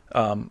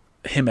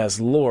him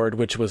as Lord,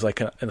 which was like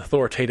an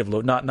authoritative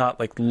Lord, not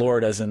like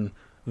Lord as in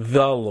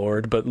the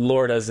Lord, but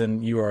Lord as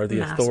in you are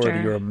the master.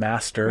 Authority, you're a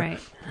master. Right.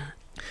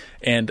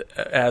 And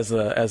as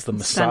the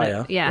Messiah,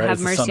 right, have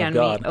mercy on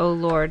me, O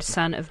Lord,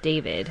 Son of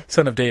David.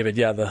 Son of David,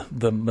 yeah,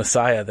 the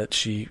Messiah that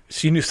she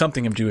knew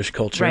something of Jewish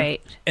culture. Right.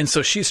 And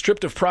so she's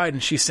stripped of pride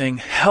and she's saying,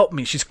 help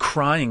me. She's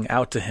crying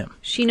out to him.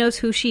 She knows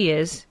who she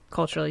is,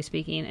 culturally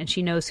speaking, and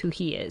she knows who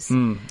he is.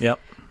 Yep.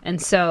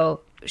 And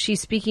so she's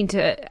speaking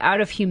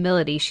out of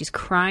humility. She's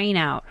crying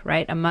out,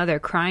 right? A mother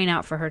crying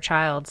out for her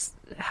child's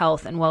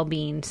health and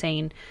well-being,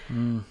 saying,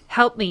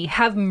 help me,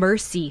 have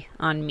mercy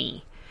on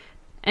me.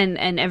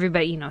 And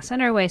everybody,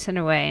 send her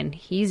away. And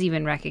he's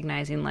even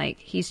recognizing, like,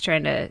 he's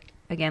trying to,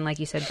 again, like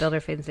you said, build her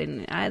faith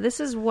and saying, this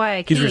is why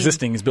I came. He's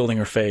resisting. He's building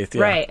her faith.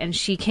 Yeah. Right. And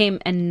she came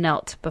and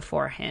knelt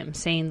before him,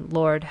 saying,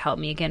 Lord, help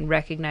me. Again,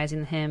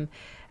 recognizing him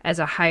as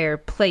a higher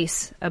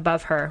place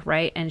above her,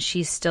 right? And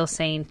she's still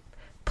saying,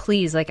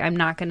 please, like, I'm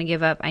not going to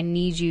give up. I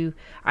need you.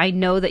 I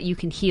know that you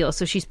can heal.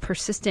 So she's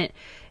persistent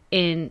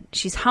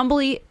she's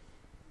humbly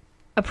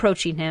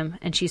approaching him,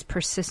 and she's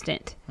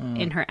persistent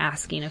in her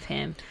asking of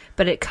him.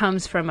 But it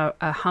comes from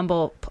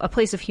a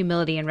place of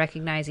humility and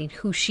recognizing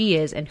who she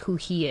is and who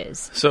he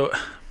is. So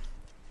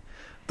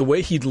the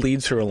way he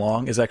leads her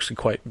along is actually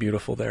quite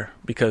beautiful there,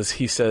 because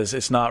he says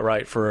it's not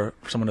right for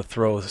someone to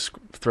throw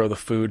the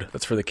food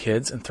that's for the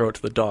kids and throw it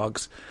to the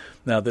dogs.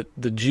 Now,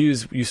 the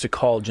Jews used to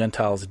call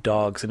Gentiles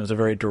dogs, and it was a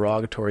very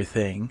derogatory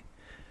thing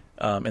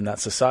in that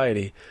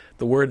society.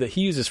 The word that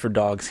he uses for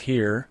dogs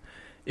here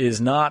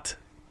is not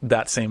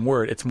that same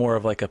word. It's more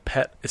of like a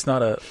pet. It's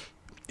not a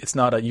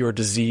you're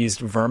diseased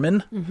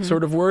vermin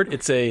sort of word.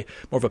 It's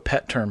more of a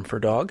pet term for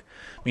dog,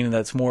 meaning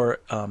that it's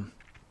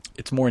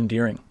more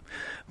endearing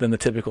than the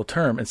typical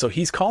term. And so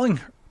he's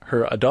calling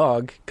her a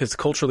dog because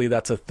culturally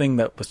that's a thing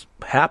that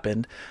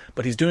happened,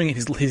 but he's doing it.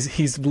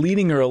 He's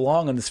leading her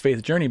along on this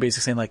faith journey,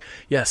 basically saying, like,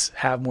 yes,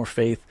 have more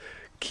faith,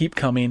 keep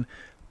coming.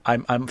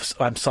 I'm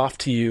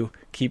soft to you,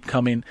 keep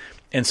coming.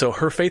 And so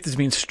her faith is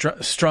being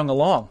strung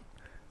along.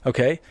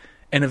 Okay.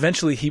 And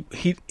eventually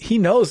he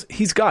knows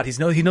he's God. He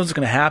knows what's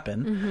going to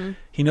happen. Mm-hmm.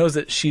 He knows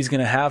that she's going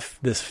to have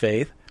this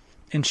faith,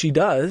 and she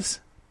does.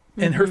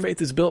 And her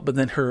faith is built, but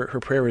then her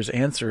prayer is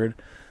answered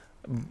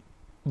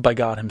by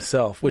God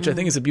himself, which I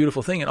think is a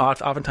beautiful thing. And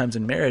oftentimes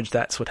in marriage,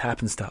 that's what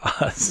happens to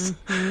us,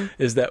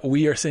 is that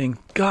we are saying,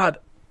 God,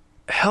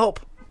 help.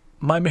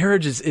 My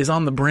marriage is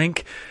on the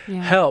brink.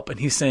 Yeah. Help. And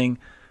he's saying,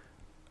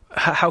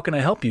 how can I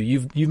help you?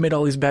 You've made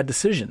all these bad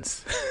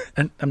decisions.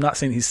 And I'm not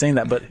saying he's saying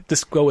that, but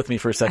just go with me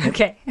for a second.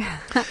 Okay.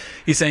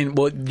 He's saying,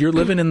 well, you're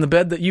living in the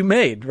bed that you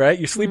made, right?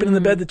 You're sleeping in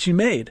the bed that you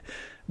made.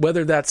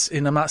 Whether that's,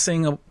 and I'm not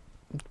saying,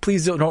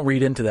 please don't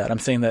read into that. I'm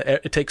saying that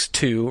it takes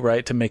two,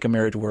 right, to make a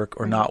marriage work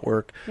or not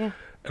work, and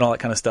all that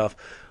kind of stuff.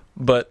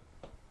 But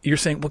you're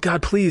saying, well,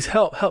 God, please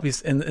help.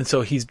 And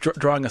so he's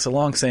drawing us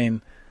along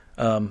saying,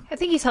 I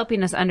think he's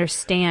helping us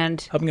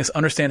understand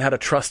how to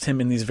trust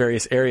him in these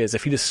various areas.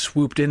 If he just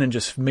swooped in and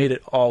just made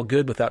it all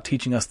good without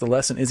teaching us the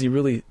lesson, is he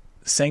really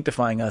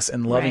sanctifying us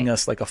and loving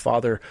us like a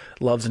father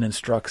loves and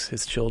instructs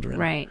his children?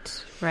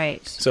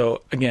 Right.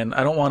 So again,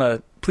 I don't want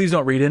to, please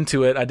don't read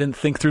into it. I didn't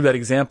think through that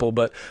example,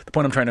 but the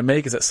point I'm trying to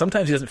make is that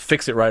sometimes he doesn't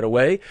fix it right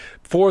away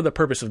for the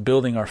purpose of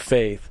building our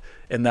faith.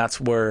 And that's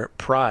where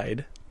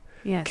pride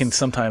can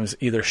sometimes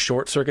either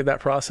short circuit that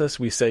process.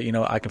 We say,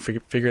 I can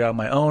figure it out on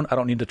my own. I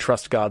don't need to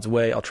trust God's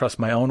way. I'll trust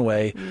my own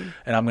way,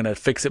 and I'm going to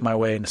fix it my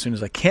way. And as soon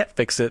as I can't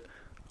fix it,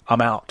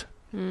 I'm out.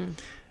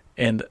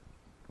 And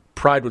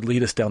pride would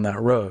lead us down that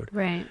road.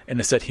 Right. And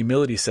instead,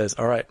 humility says,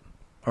 all right,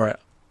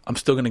 I'm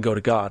still going to go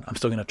to God. I'm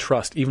still going to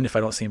trust, even if I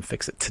don't see him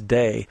fix it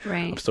today.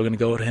 Right. I'm still going to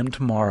go to him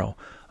tomorrow.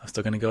 I'm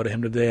still going to go to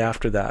him the day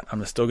after that.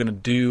 I'm still going to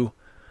do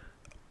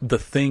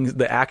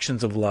the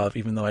actions of love,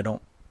 even though I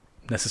don't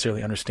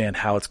necessarily understand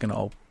how it's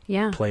going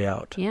to play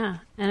out. Yeah.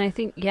 And I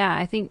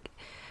think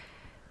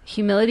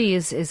humility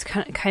is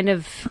kind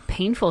of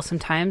painful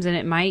sometimes, and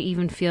it might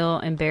even feel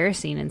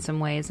embarrassing in some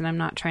ways. And I'm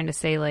not trying to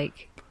say,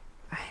 like,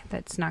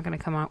 that's not going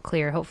to come out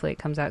clear. Hopefully it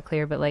comes out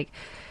clear, but, like,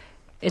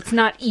 it's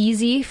not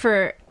easy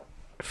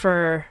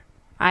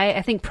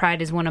I think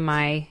pride is one of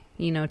my,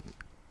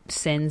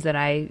 sins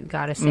that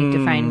God is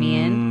sanctifying me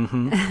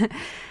in.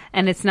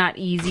 And it's not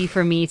easy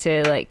for me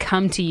to, like,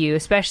 come to you,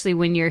 especially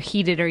when you're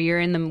heated or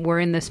we're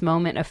in this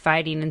moment of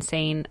fighting and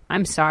saying,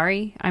 I'm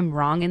sorry, I'm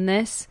wrong in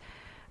this.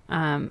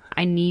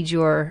 I need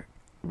your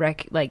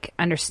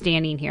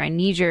understanding here. I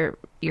need your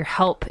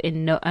help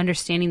in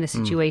understanding the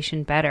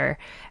situation better.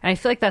 And I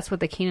feel like that's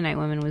what the Canaanite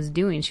woman was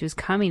doing. She was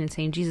coming and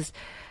saying, Jesus,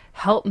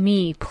 help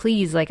me,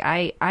 please. Like,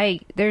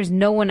 there's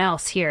no one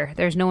else here.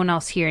 There's no one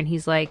else here. And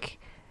he's like,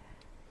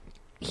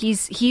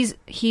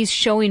 he's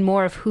showing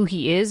more of who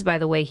he is by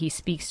the way he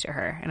speaks to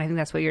her. And I think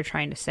that's what you're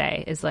trying to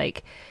say, is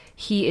like,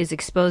 he is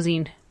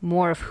exposing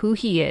more of who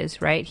he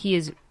is, right? He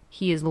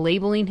is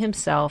labeling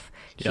himself.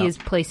 He is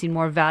placing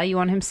more value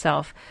on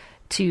himself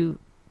to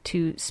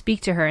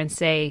speak to her and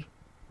say,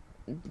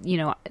 you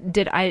know,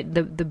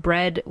 the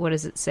bread, what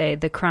does it say?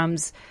 The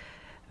crumbs,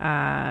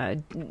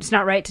 it's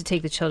not right to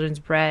take the children's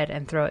bread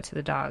and throw it to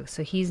the dogs.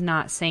 So I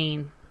don't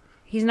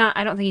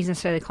think he's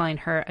necessarily calling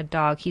her a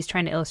dog. He's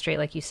trying to illustrate,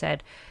 like you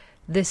said,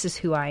 this is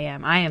who I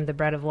am. I am the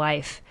bread of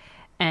life.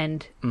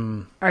 And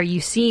are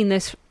you seeing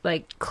this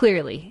like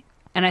clearly?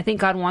 And I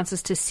think God wants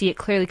us to see it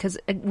clearly, because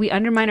we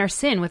undermine our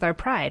sin with our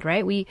pride,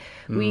 right? We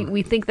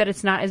think that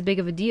it's not as big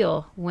of a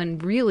deal, when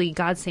really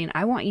God's saying,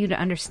 I want you to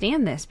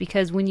understand this,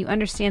 because when you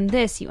understand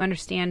this, you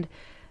understand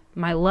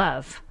my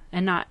love.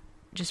 And not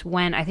just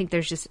when. I think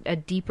there's just a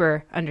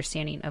deeper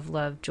understanding of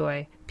love,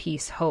 joy,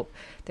 peace, hope.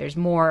 There's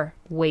more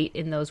weight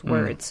in those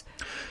words.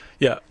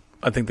 Yeah,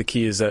 I think the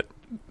key is that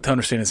to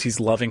understand is he's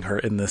loving her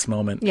in this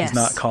moment. Yes. He's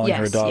not calling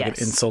her a dog and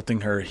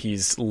insulting her.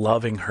 He's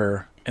loving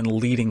her and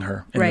leading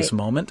her in this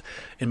moment.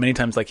 And many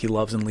times, like, he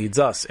loves and leads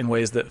us in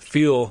ways that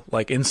feel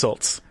like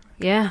insults.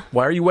 Yeah.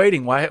 Why are you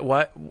waiting? Why?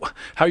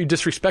 How are you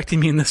disrespecting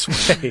me in this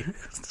way?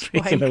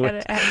 Why you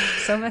gotta act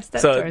so messed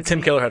up towards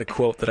Tim Keller had a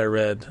quote that I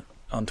read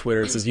on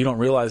Twitter. It says, you don't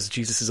realize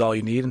Jesus is all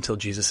you need until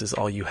Jesus is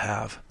all you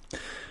have.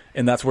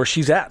 And that's where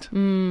she's at.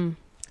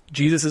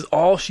 Jesus is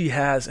all she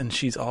has, and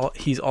he's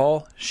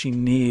all she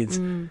needs,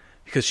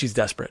 because she's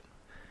desperate.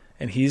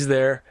 And he's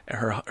there,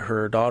 and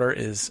her daughter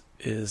is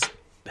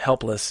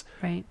helpless.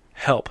 Right.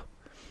 Help.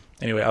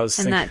 Anyway, I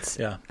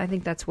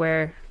think that's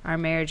where our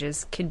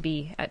marriages can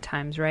be at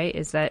times, right?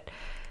 Is that,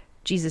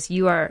 Jesus,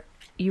 you are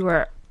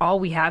all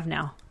we have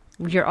now.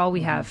 You're all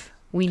we have.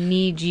 We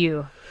need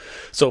you.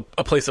 So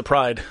a place of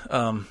pride.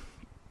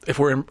 If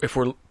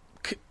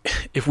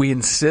we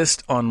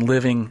insist on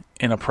living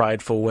in a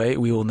prideful way,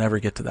 we will never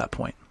get to that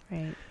point.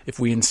 Right. If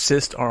we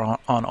insist on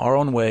our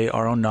own way,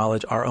 our own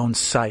knowledge, our own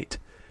sight,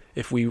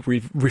 if we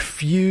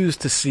refuse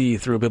to see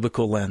through a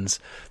biblical lens,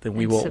 then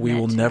we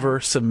will never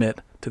submit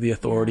to the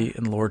authority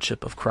and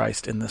lordship of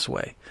Christ in this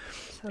way.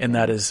 And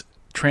that is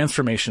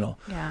transformational.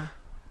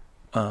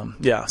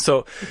 Yeah.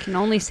 So we can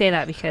only say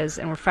that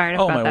and we're fired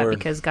up about that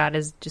because God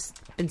has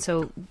just been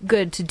so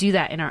good to do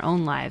that in our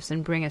own lives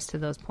and bring us to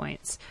those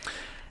points.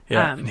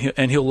 Yeah,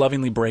 and he'll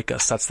lovingly break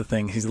us. That's the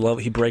thing.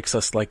 He breaks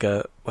us like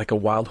a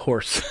wild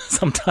horse.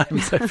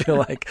 Sometimes I feel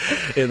like,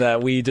 in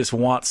that we just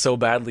want so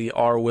badly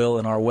our will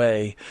and our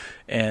way,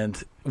 and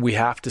we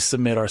have to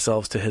submit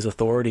ourselves to his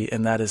authority,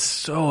 and that is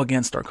so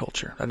against our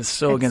culture. That is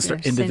so against our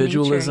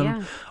individualism,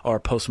 nature,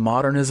 our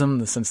postmodernism,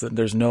 the sense that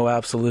there's no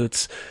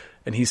absolutes.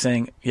 And he's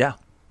saying, yeah,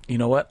 you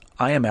know what?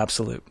 I am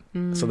absolute.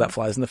 So that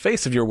flies in the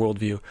face of your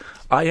worldview.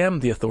 I am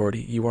the authority.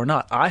 You are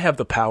not. I have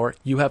the power.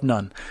 You have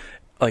none.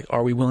 Like,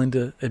 are we willing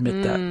to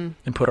admit that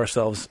and put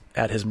ourselves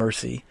at his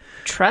mercy?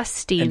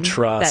 Trusting and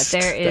trust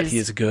that there is, that he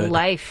is good.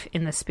 Life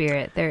in the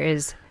Spirit. There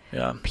is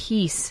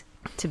peace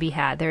to be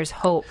had. There's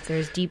hope.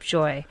 There's deep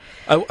joy.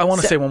 I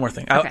want to say one more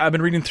thing. Okay. I've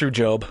been reading through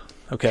Job,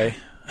 okay?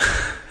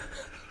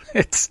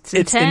 It's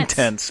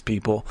intense,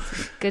 people.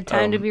 It's a good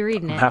time to be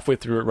reading it. I'm halfway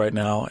through it right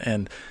now,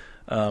 and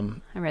I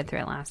read through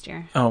it last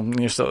year. Oh,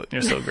 you're so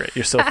great.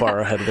 You're so far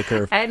ahead of the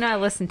curve. I know. I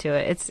listened to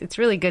it. It's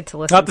really good to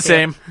listen to. Not the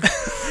same.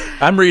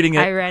 I'm reading it.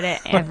 I read it.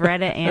 I've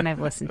read it and I've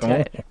listened to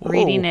it.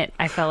 Reading it,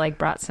 I felt like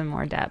brought some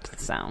more depth.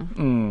 So.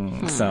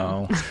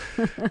 So.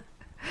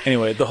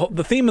 Anyway,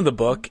 the theme of the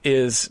book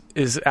is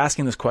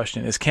asking this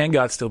question: is, can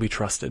God still be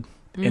trusted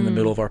in the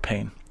middle of our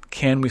pain?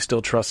 Can we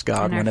still trust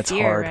God when it's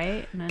hard?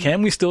 Right?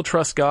 Can we still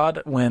trust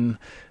God when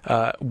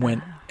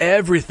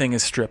everything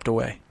is stripped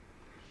away?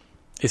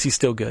 Is he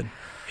still good?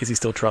 Is he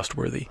still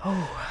trustworthy?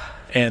 Oh.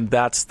 And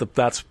that's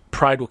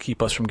pride will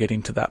keep us from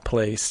getting to that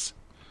place.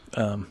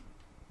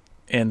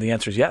 And the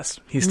answer is yes.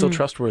 He's still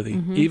trustworthy.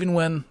 Even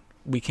when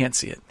we can't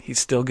see it. He's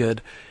still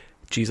good.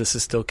 Jesus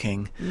is still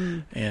king.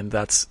 And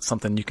that's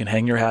something you can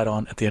hang your hat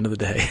on at the end of the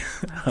day.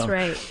 That's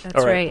right.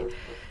 That's right.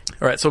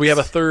 All right. So we have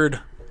a third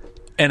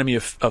enemy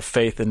of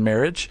faith in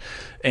marriage.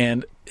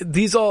 And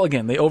these all,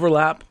 again, they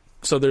overlap.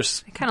 So they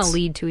kind of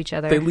lead to each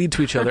other. They lead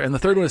to each other. And the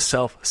third one is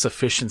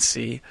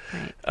self-sufficiency.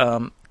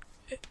 Right.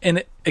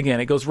 And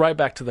it goes right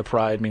back to the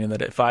pride, meaning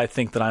that if I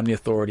think that I'm the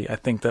authority, I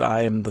think that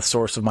I am the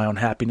source of my own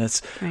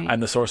happiness, right. I'm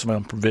the source of my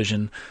own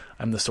provision,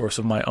 I'm the source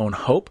of my own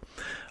hope,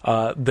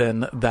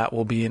 then that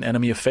will be an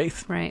enemy of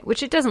faith. Right,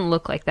 which it doesn't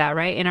look like that,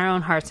 right? In our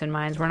own hearts and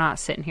minds, we're not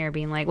sitting here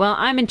being like, well,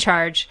 I'm in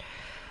charge.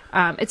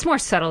 It's more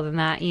subtle than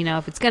that. You know,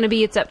 if it's going to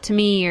be, it's up to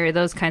me, or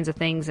those kinds of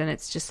things. And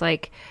it's just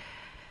like,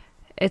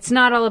 it's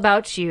not all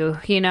about you,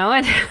 you know?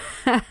 And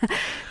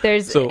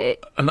there's...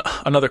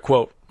 another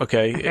quote,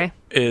 okay,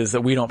 is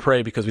that we don't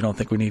pray because we don't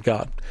think we need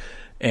God.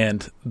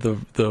 And the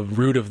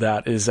root of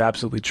that is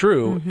absolutely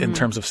true in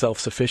terms of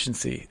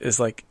self-sufficiency. Is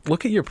like,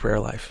 look at your prayer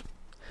life.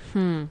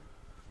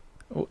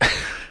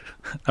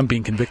 I'm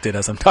being convicted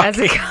as I'm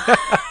talking.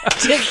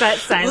 Just that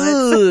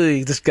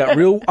silence. Just got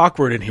real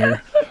awkward in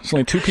here. There's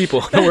only 2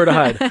 people. Nowhere to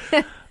hide.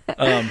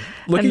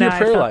 Look at your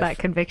prayer life. That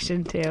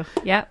conviction too.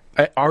 Yep.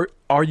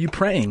 Are you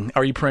praying?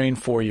 Are you praying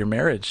for your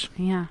marriage?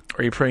 Yeah.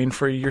 Are you praying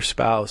for your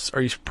spouse?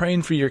 Are you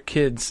praying for your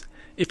kids?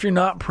 If you're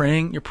not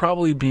praying, you're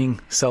probably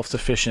being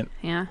self-sufficient.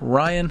 Yeah.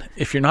 Ryan,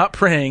 if you're not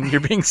praying, you're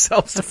being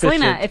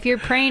self-sufficient. Selena, if you're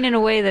praying in a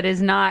way that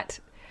is not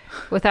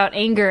without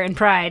anger and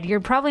pride,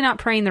 you're probably not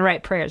praying the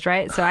right prayers,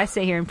 right? So I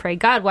sit here and pray,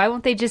 God, why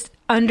won't they just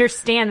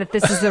understand that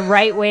this is the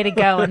right way to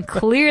go? And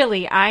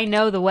clearly I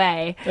know the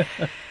way.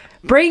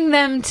 Bring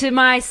them to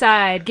my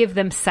side. Give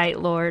them sight,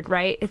 Lord,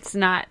 right? It's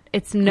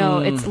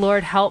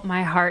Lord, help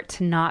my heart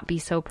to not be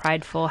so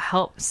prideful.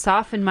 Help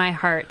soften my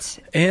heart.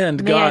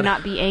 And May God, I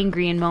not be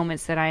angry in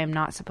moments that I am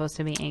not supposed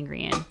to be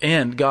angry in.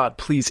 And God,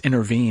 please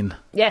intervene.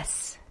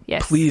 Yes.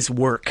 Please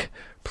work.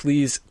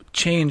 Please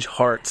change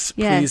hearts.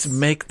 Yes. Please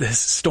make this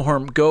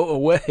storm go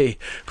away.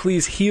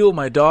 Please heal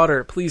my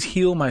daughter. Please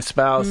heal my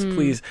spouse.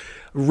 Please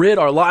rid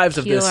our lives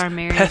of this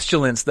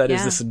pestilence that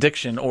is this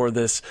addiction or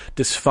this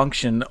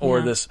dysfunction or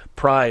this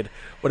pride,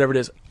 whatever it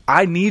is.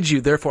 I need you,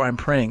 therefore I'm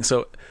praying.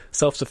 So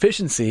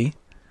self-sufficiency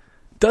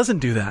doesn't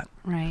do that.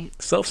 Right.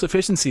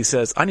 Self-sufficiency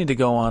says, I need to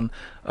go on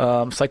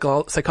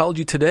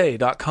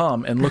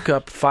psychologytoday.com and look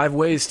up 5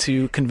 ways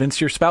to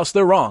convince your spouse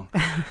they're wrong,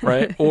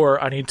 right?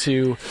 Or I need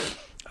to,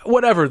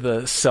 whatever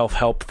the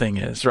self-help thing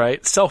is,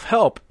 right?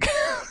 Self-help,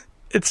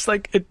 it's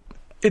like,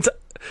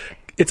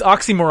 it's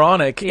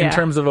oxymoronic in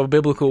terms of a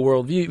biblical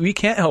worldview. We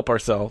can't help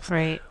ourselves.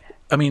 Right.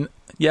 I mean,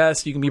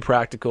 yes, you can be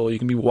practical. You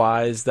can be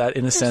wise. That,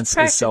 in a sense,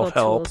 is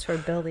self-help. Tools for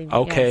building.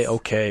 Okay.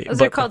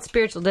 Those are called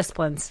spiritual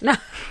disciplines. No.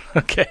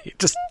 Okay,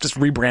 just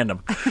rebrand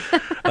them.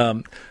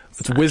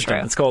 It's wisdom.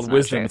 True. It's called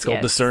wisdom. It's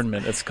called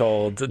discernment. It's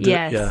called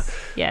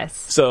Yes.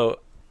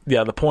 So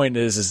the point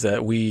is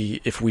that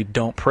if we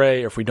don't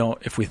pray, or if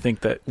we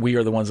think that we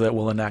are the ones that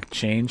will enact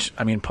change.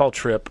 I mean, Paul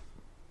Tripp,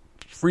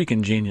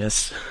 freaking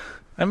genius.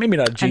 Maybe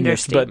not a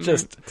genius, but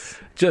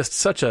just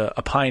such a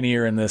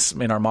pioneer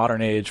in our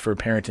modern age for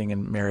parenting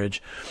and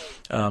marriage.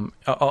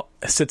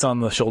 Sits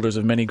on the shoulders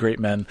of many great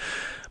men.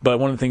 But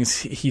one of the things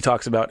he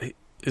talks about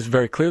is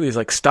very clearly is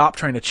like, stop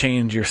trying to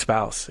change your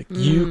spouse. Like,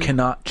 you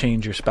cannot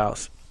change your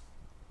spouse.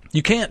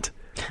 You can't.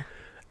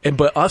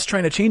 But us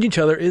trying to change each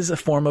other is a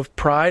form of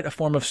pride, a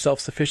form of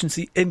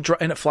self-sufficiency, and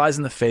it flies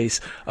in the face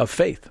of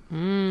faith.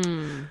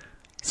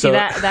 So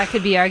that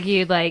could be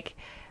argued like,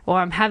 well,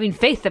 I'm having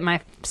faith that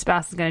my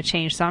spouse is going to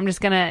change, so I'm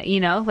just going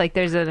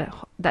to,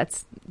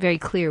 that's very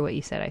clear what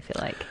you said, I feel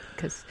like,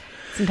 because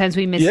sometimes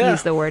we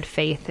misuse the word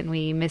faith and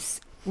we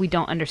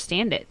don't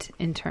understand it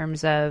in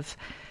terms of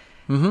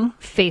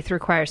faith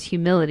requires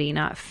humility,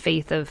 not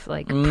faith of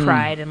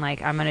pride and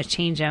I'm going to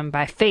change them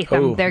by faith.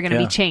 They're going to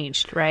be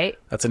changed, right?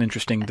 That's an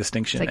interesting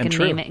distinction. It's like a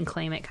name it and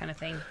claim it kind of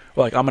thing.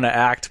 Well, I'm going to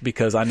act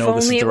because I know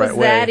this is the right way. If only it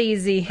was that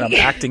easy. I'm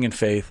acting in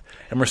faith,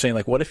 and we're saying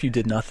what if you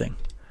did nothing?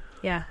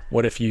 Yeah.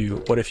 What if you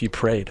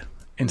prayed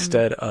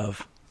instead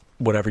of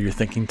whatever you're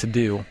thinking to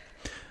do?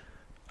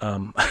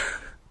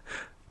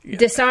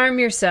 Disarm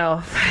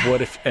yourself.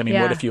 What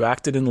if you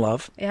acted in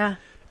love? Yeah.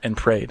 And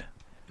prayed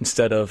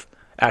instead of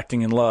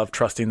acting in love,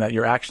 trusting that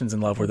your actions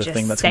in love were the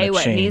thing that's going to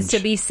change. Say what needs to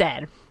be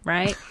said,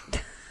 right?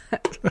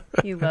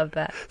 You love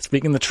that.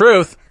 Speaking the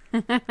truth.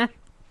 In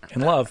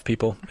love,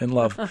 people. In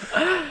love.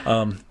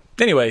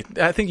 Anyway,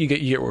 I think you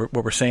get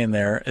what we're saying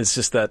there is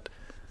just that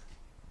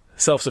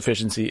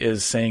self-sufficiency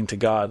is saying to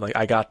God,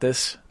 I got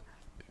this.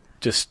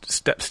 Just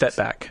step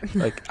back.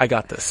 I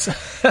got this.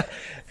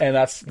 And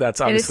that's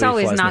obviously, and it's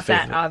always not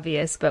that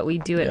obvious, but we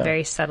do it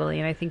very subtly,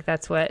 and I think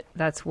that's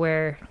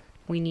where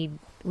we need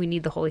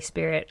the Holy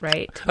Spirit,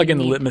 right? Again,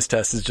 the litmus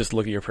test is just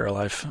look at your prayer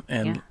life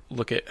and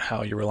look at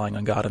how you're relying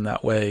on God in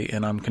that way,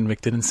 and I'm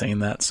convicted in saying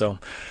that, so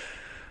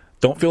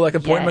don't feel like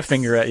I'm pointing my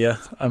finger at you.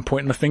 I'm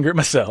pointing my finger at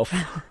myself.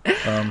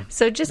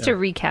 So just to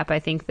recap, I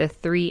think the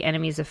 3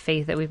 enemies of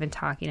faith that we've been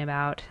talking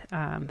about,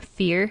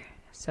 fear,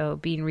 so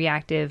being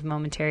reactive,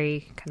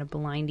 momentary, kind of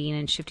blinding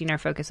and shifting our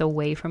focus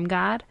away from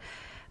God.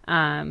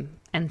 And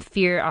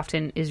fear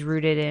often is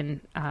rooted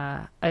in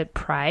a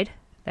pride,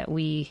 that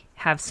we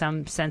have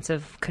some sense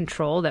of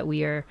control, that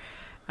we are,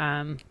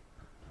 and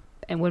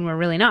when we're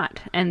really not.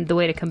 And the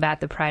way to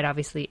combat the pride,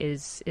 obviously,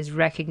 is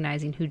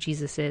recognizing who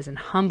Jesus is and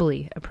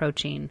humbly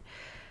approaching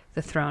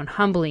the throne,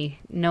 humbly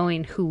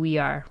knowing who we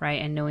are, right,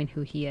 and knowing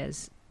who He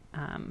is.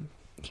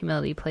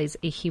 Humility plays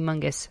a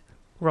humongous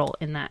role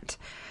in that.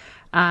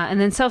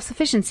 And then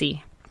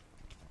self-sufficiency.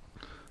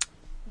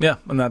 Yeah,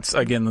 and that's,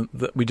 again,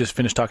 we just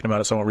finished talking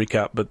about it, so I won't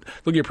recap, but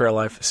look at your prayer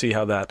life, see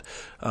how that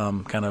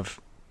kind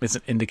of is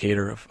an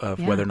indicator of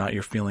whether or not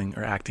you're feeling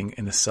or acting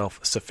in a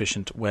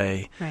self-sufficient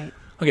way. Right.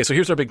 Okay, so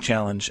here's our big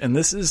challenge, and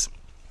this is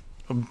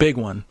a big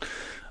one,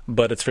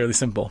 but it's fairly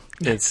simple.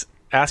 It's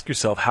ask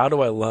yourself, how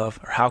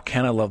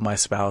can I love my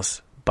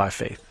spouse by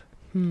faith?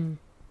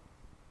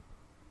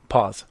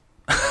 Pause.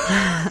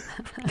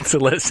 So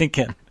let it sink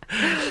in.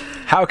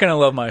 How can I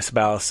love my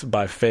spouse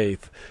by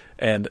faith?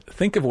 And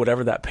think of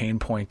whatever that pain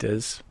point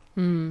is.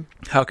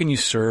 How can you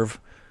serve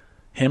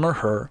him or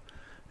her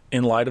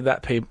in light of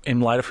that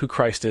in light of who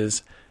Christ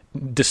is,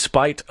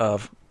 despite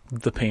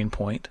the pain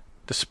point.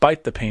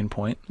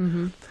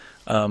 Mm-hmm.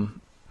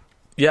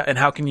 And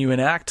how can you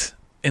enact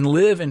and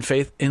live in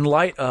faith in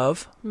light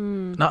of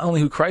not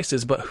only who Christ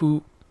is, but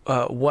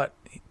what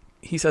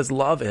he says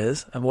love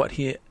is and what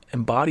he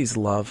embodies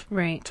love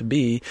to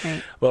be,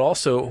 but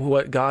also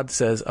what God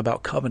says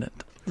about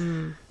covenant.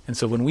 And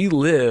so when we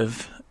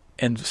live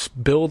and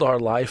build our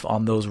life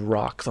on those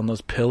rocks, on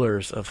those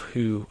pillars of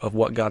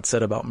what God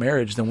said about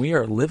marriage, then we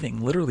are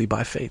living literally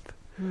by faith.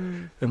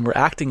 And we're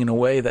acting in a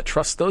way that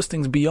trusts those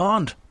things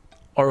beyond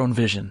our own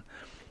vision.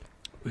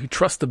 We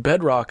trust the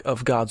bedrock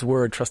of God's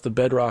word, trust the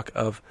bedrock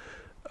of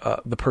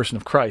the person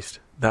of Christ.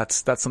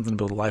 That's something to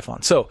build a life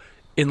on. So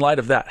in light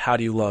of that, how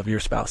do you love your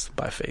spouse?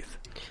 By faith.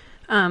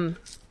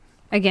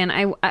 Again,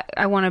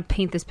 I want to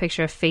paint this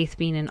picture of faith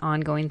being an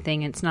ongoing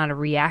thing. It's not a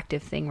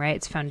reactive thing, right?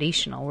 It's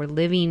foundational. We're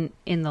living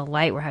in the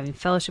light. We're having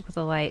fellowship with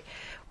the light.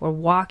 We're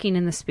walking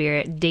in the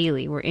Spirit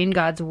daily. We're in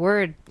God's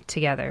word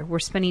together. We're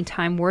spending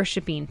time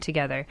worshiping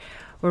together.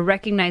 We're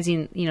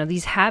recognizing,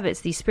 these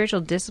habits, these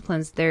spiritual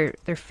disciplines, they're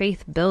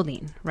faith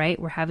building, right?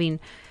 We're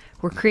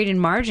creating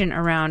margin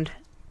around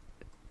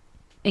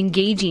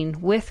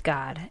engaging with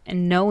God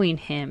and knowing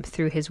him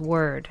through his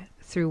word,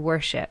 through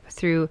worship,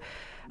 through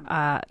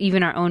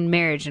even our own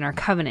marriage and our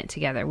covenant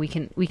together. We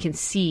can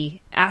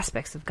see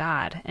aspects of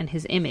God and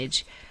his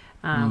image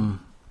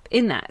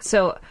in that.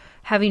 So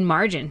having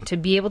margin to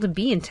be able to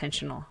be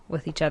intentional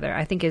with each other,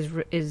 I think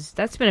is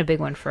that's been a big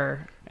one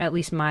for at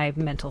least my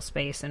mental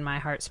space and my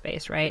heart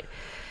space, right?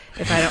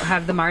 If I don't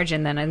have the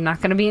margin, then I'm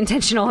not going to be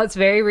intentional. It's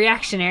very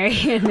reactionary,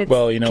 and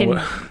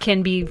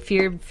can be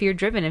fear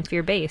driven and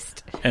fear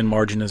based. And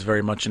margin is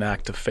very much an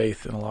act of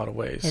faith in a lot of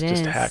ways. It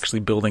just is.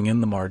 Actually building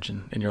in the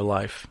margin in your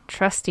life,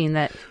 trusting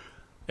that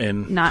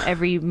not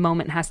every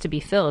moment has to be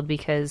filled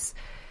because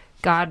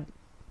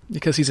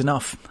he's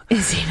enough.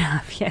 Is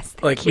enough? Yes.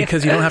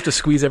 Because you don't have to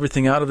squeeze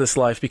everything out of this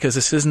life because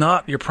this is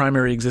not your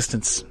primary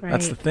existence. Right.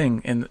 That's the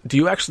thing. And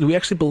do we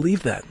actually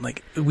believe that?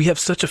 We have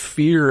such a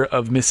fear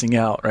of missing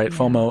out, right? Yeah.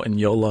 FOMO and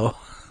YOLO.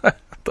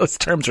 Those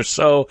terms are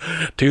so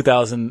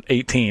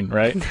 2018,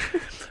 right?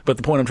 But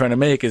the point I'm trying to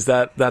make is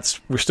that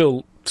we're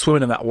still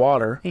swimming in that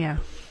water. Yeah.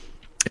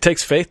 It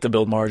takes faith to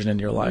build margin in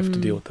your life to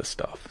deal with this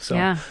stuff. So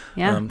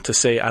to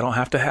say I don't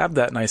have to have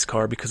that nice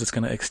car because it's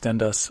going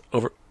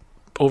to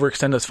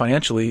overextend us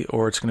financially,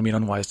 or it's going to be an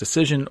unwise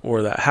decision,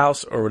 or that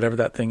house, or whatever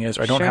that thing is.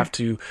 Or I don't have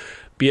to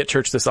be at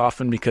church this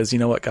often because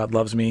God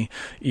loves me,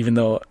 even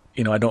though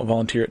I don't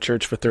volunteer at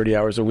church for 30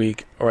 hours a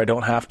week, or I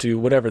don't have to,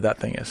 whatever that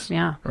thing is.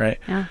 Yeah. Right.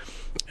 Yeah.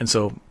 And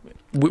so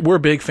we're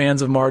big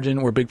fans of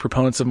margin. We're big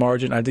proponents of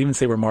margin. I'd even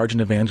say we're margin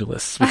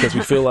evangelists because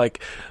we feel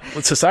like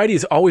society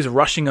is always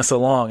rushing us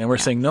along, and we're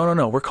saying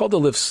no. We're called to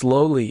live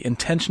slowly,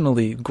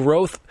 intentionally.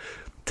 Growth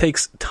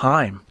takes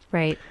time.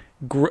 Right.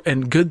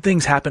 And good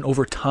things happen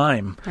over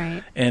time.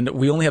 Right. And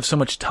we only have so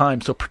much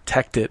time, so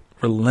protect it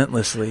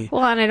relentlessly.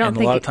 Well, and a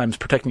lot of times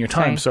protecting your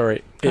time,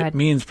 it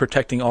means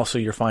protecting also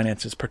your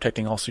finances,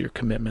 protecting also your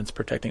commitments,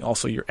 protecting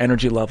also your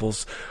energy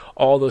levels,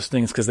 all those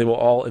things, because they will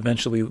all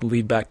eventually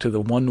lead back to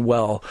the one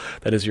well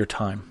that is your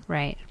time.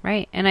 Right.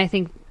 And I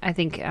think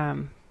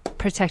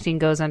protecting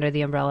goes under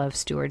the umbrella of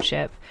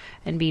stewardship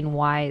and being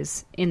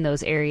wise in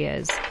those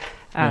areas.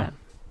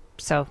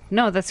 So,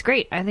 no, that's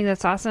great. I think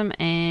that's awesome.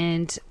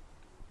 And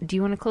do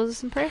you want to close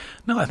us in prayer?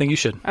 No, I think you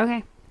should.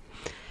 Okay.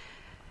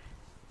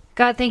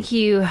 God, thank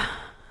you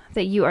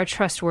that you are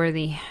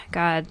trustworthy.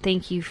 God,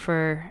 thank you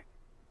for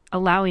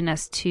allowing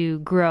us to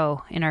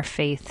grow in our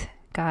faith.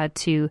 God,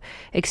 to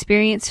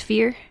experience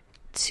fear,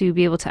 to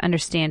be able to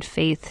understand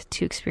faith,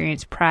 to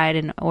experience pride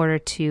in order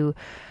to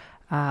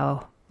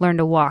learn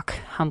to walk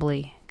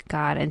humbly,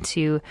 God, and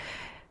to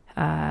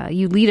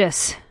you lead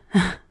us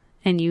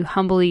and you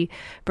humbly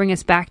bring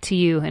us back to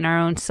you in our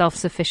own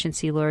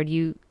self-sufficiency, Lord.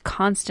 You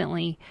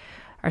constantly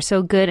are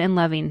so good and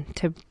loving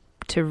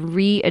to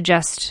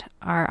readjust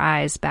our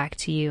eyes back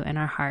to you and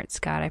our hearts,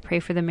 God. I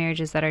pray for the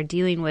marriages that are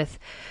dealing with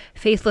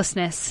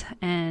faithlessness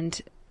and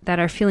that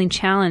are feeling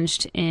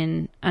challenged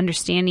in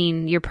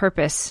understanding your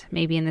purpose,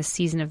 maybe in this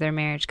season of their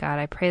marriage, God.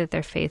 I pray that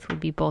their faith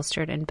would be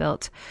bolstered and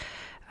built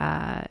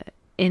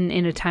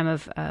in a time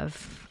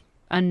of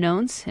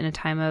unknowns, in a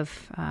time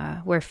of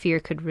where fear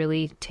could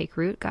really take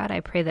root. God, I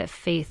pray that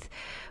faith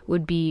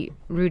would be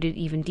rooted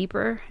even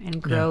deeper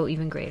and grow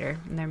even greater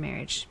in their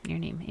marriage. In your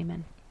name,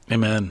 amen.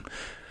 Amen.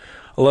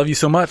 I love you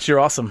so much. You're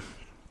awesome.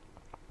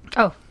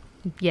 Oh,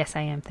 yes,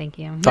 I am. Thank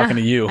you. Talking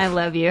to you. I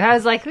love you. I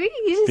was like, you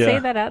just say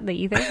that out in the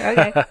ether?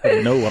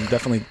 Okay. No, I'm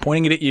definitely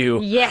pointing it at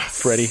you.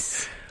 Yes. Freddie.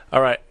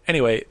 All right.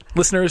 Anyway,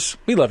 listeners,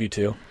 we love you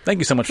too. Thank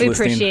you so much for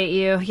listening. We appreciate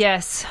you.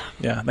 Yes.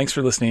 Yeah. Thanks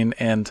for listening.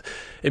 And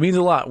it means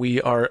a lot.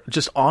 We are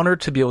just honored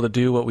to be able to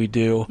do what we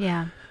do.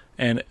 Yeah.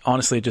 And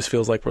honestly, it just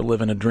feels like we're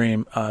living a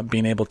dream,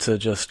 being able to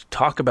just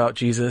talk about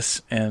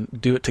Jesus and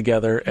do it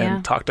together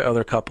and talk to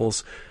other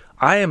couples.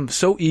 I am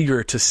so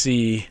eager to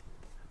see,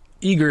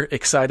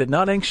 excited,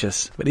 not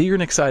anxious, but eager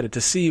and excited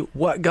to see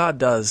what God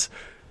does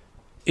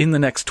in the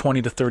next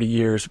 20 to 30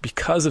 years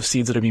because of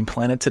seeds that are being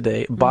planted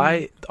today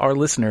by our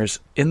listeners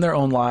in their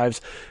own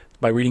lives,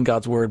 by reading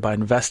God's word, by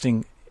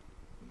investing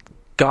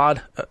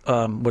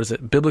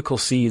biblical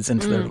seeds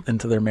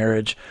into their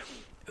marriage,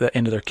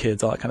 into their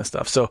kids, all that kind of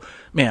stuff. So,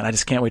 man, I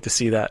just can't wait to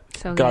see that.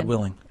 So God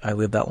willing, I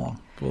live that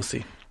long. We'll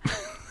see.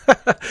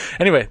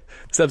 Anyway,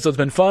 this episode's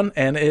been fun,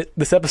 and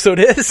this episode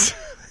is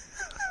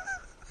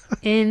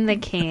in the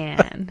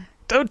can.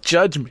 Don't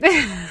judge me.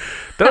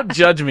 Don't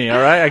judge me,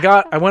 all right?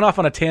 I went off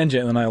on a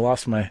tangent, and then I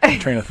lost my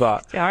train of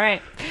thought. All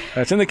right.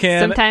 It's in the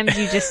can. Sometimes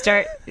you just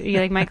start,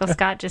 you're like Michael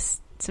Scott,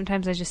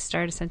 sometimes I just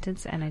start a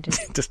sentence, and I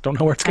just don't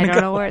know where it's going to go.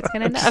 I don't know where it's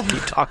going to end up.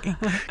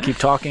 Keep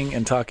talking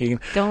and talking.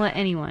 Don't let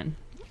anyone.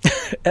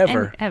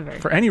 Ever.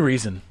 For any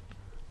reason.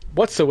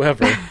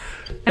 Whatsoever.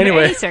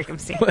 Anyway, any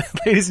circumstance.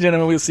 Ladies and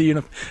gentlemen, we'll see you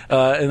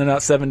in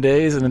about 7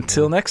 days, and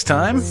until next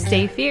time,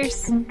 stay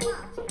fierce.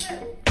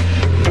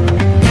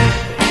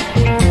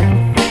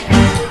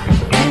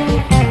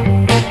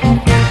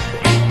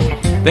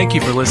 Thank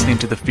you for listening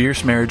to the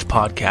Fierce Marriage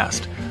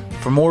Podcast.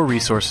 For more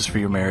resources for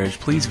your marriage,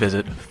 please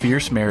visit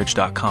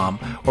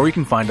fiercemarriage.com, or you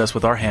can find us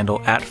with our handle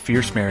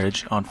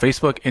 @FierceMarriage on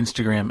Facebook,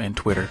 Instagram, and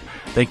Twitter.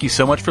 Thank you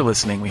so much for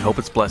listening. We hope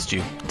it's blessed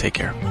you. Take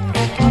care.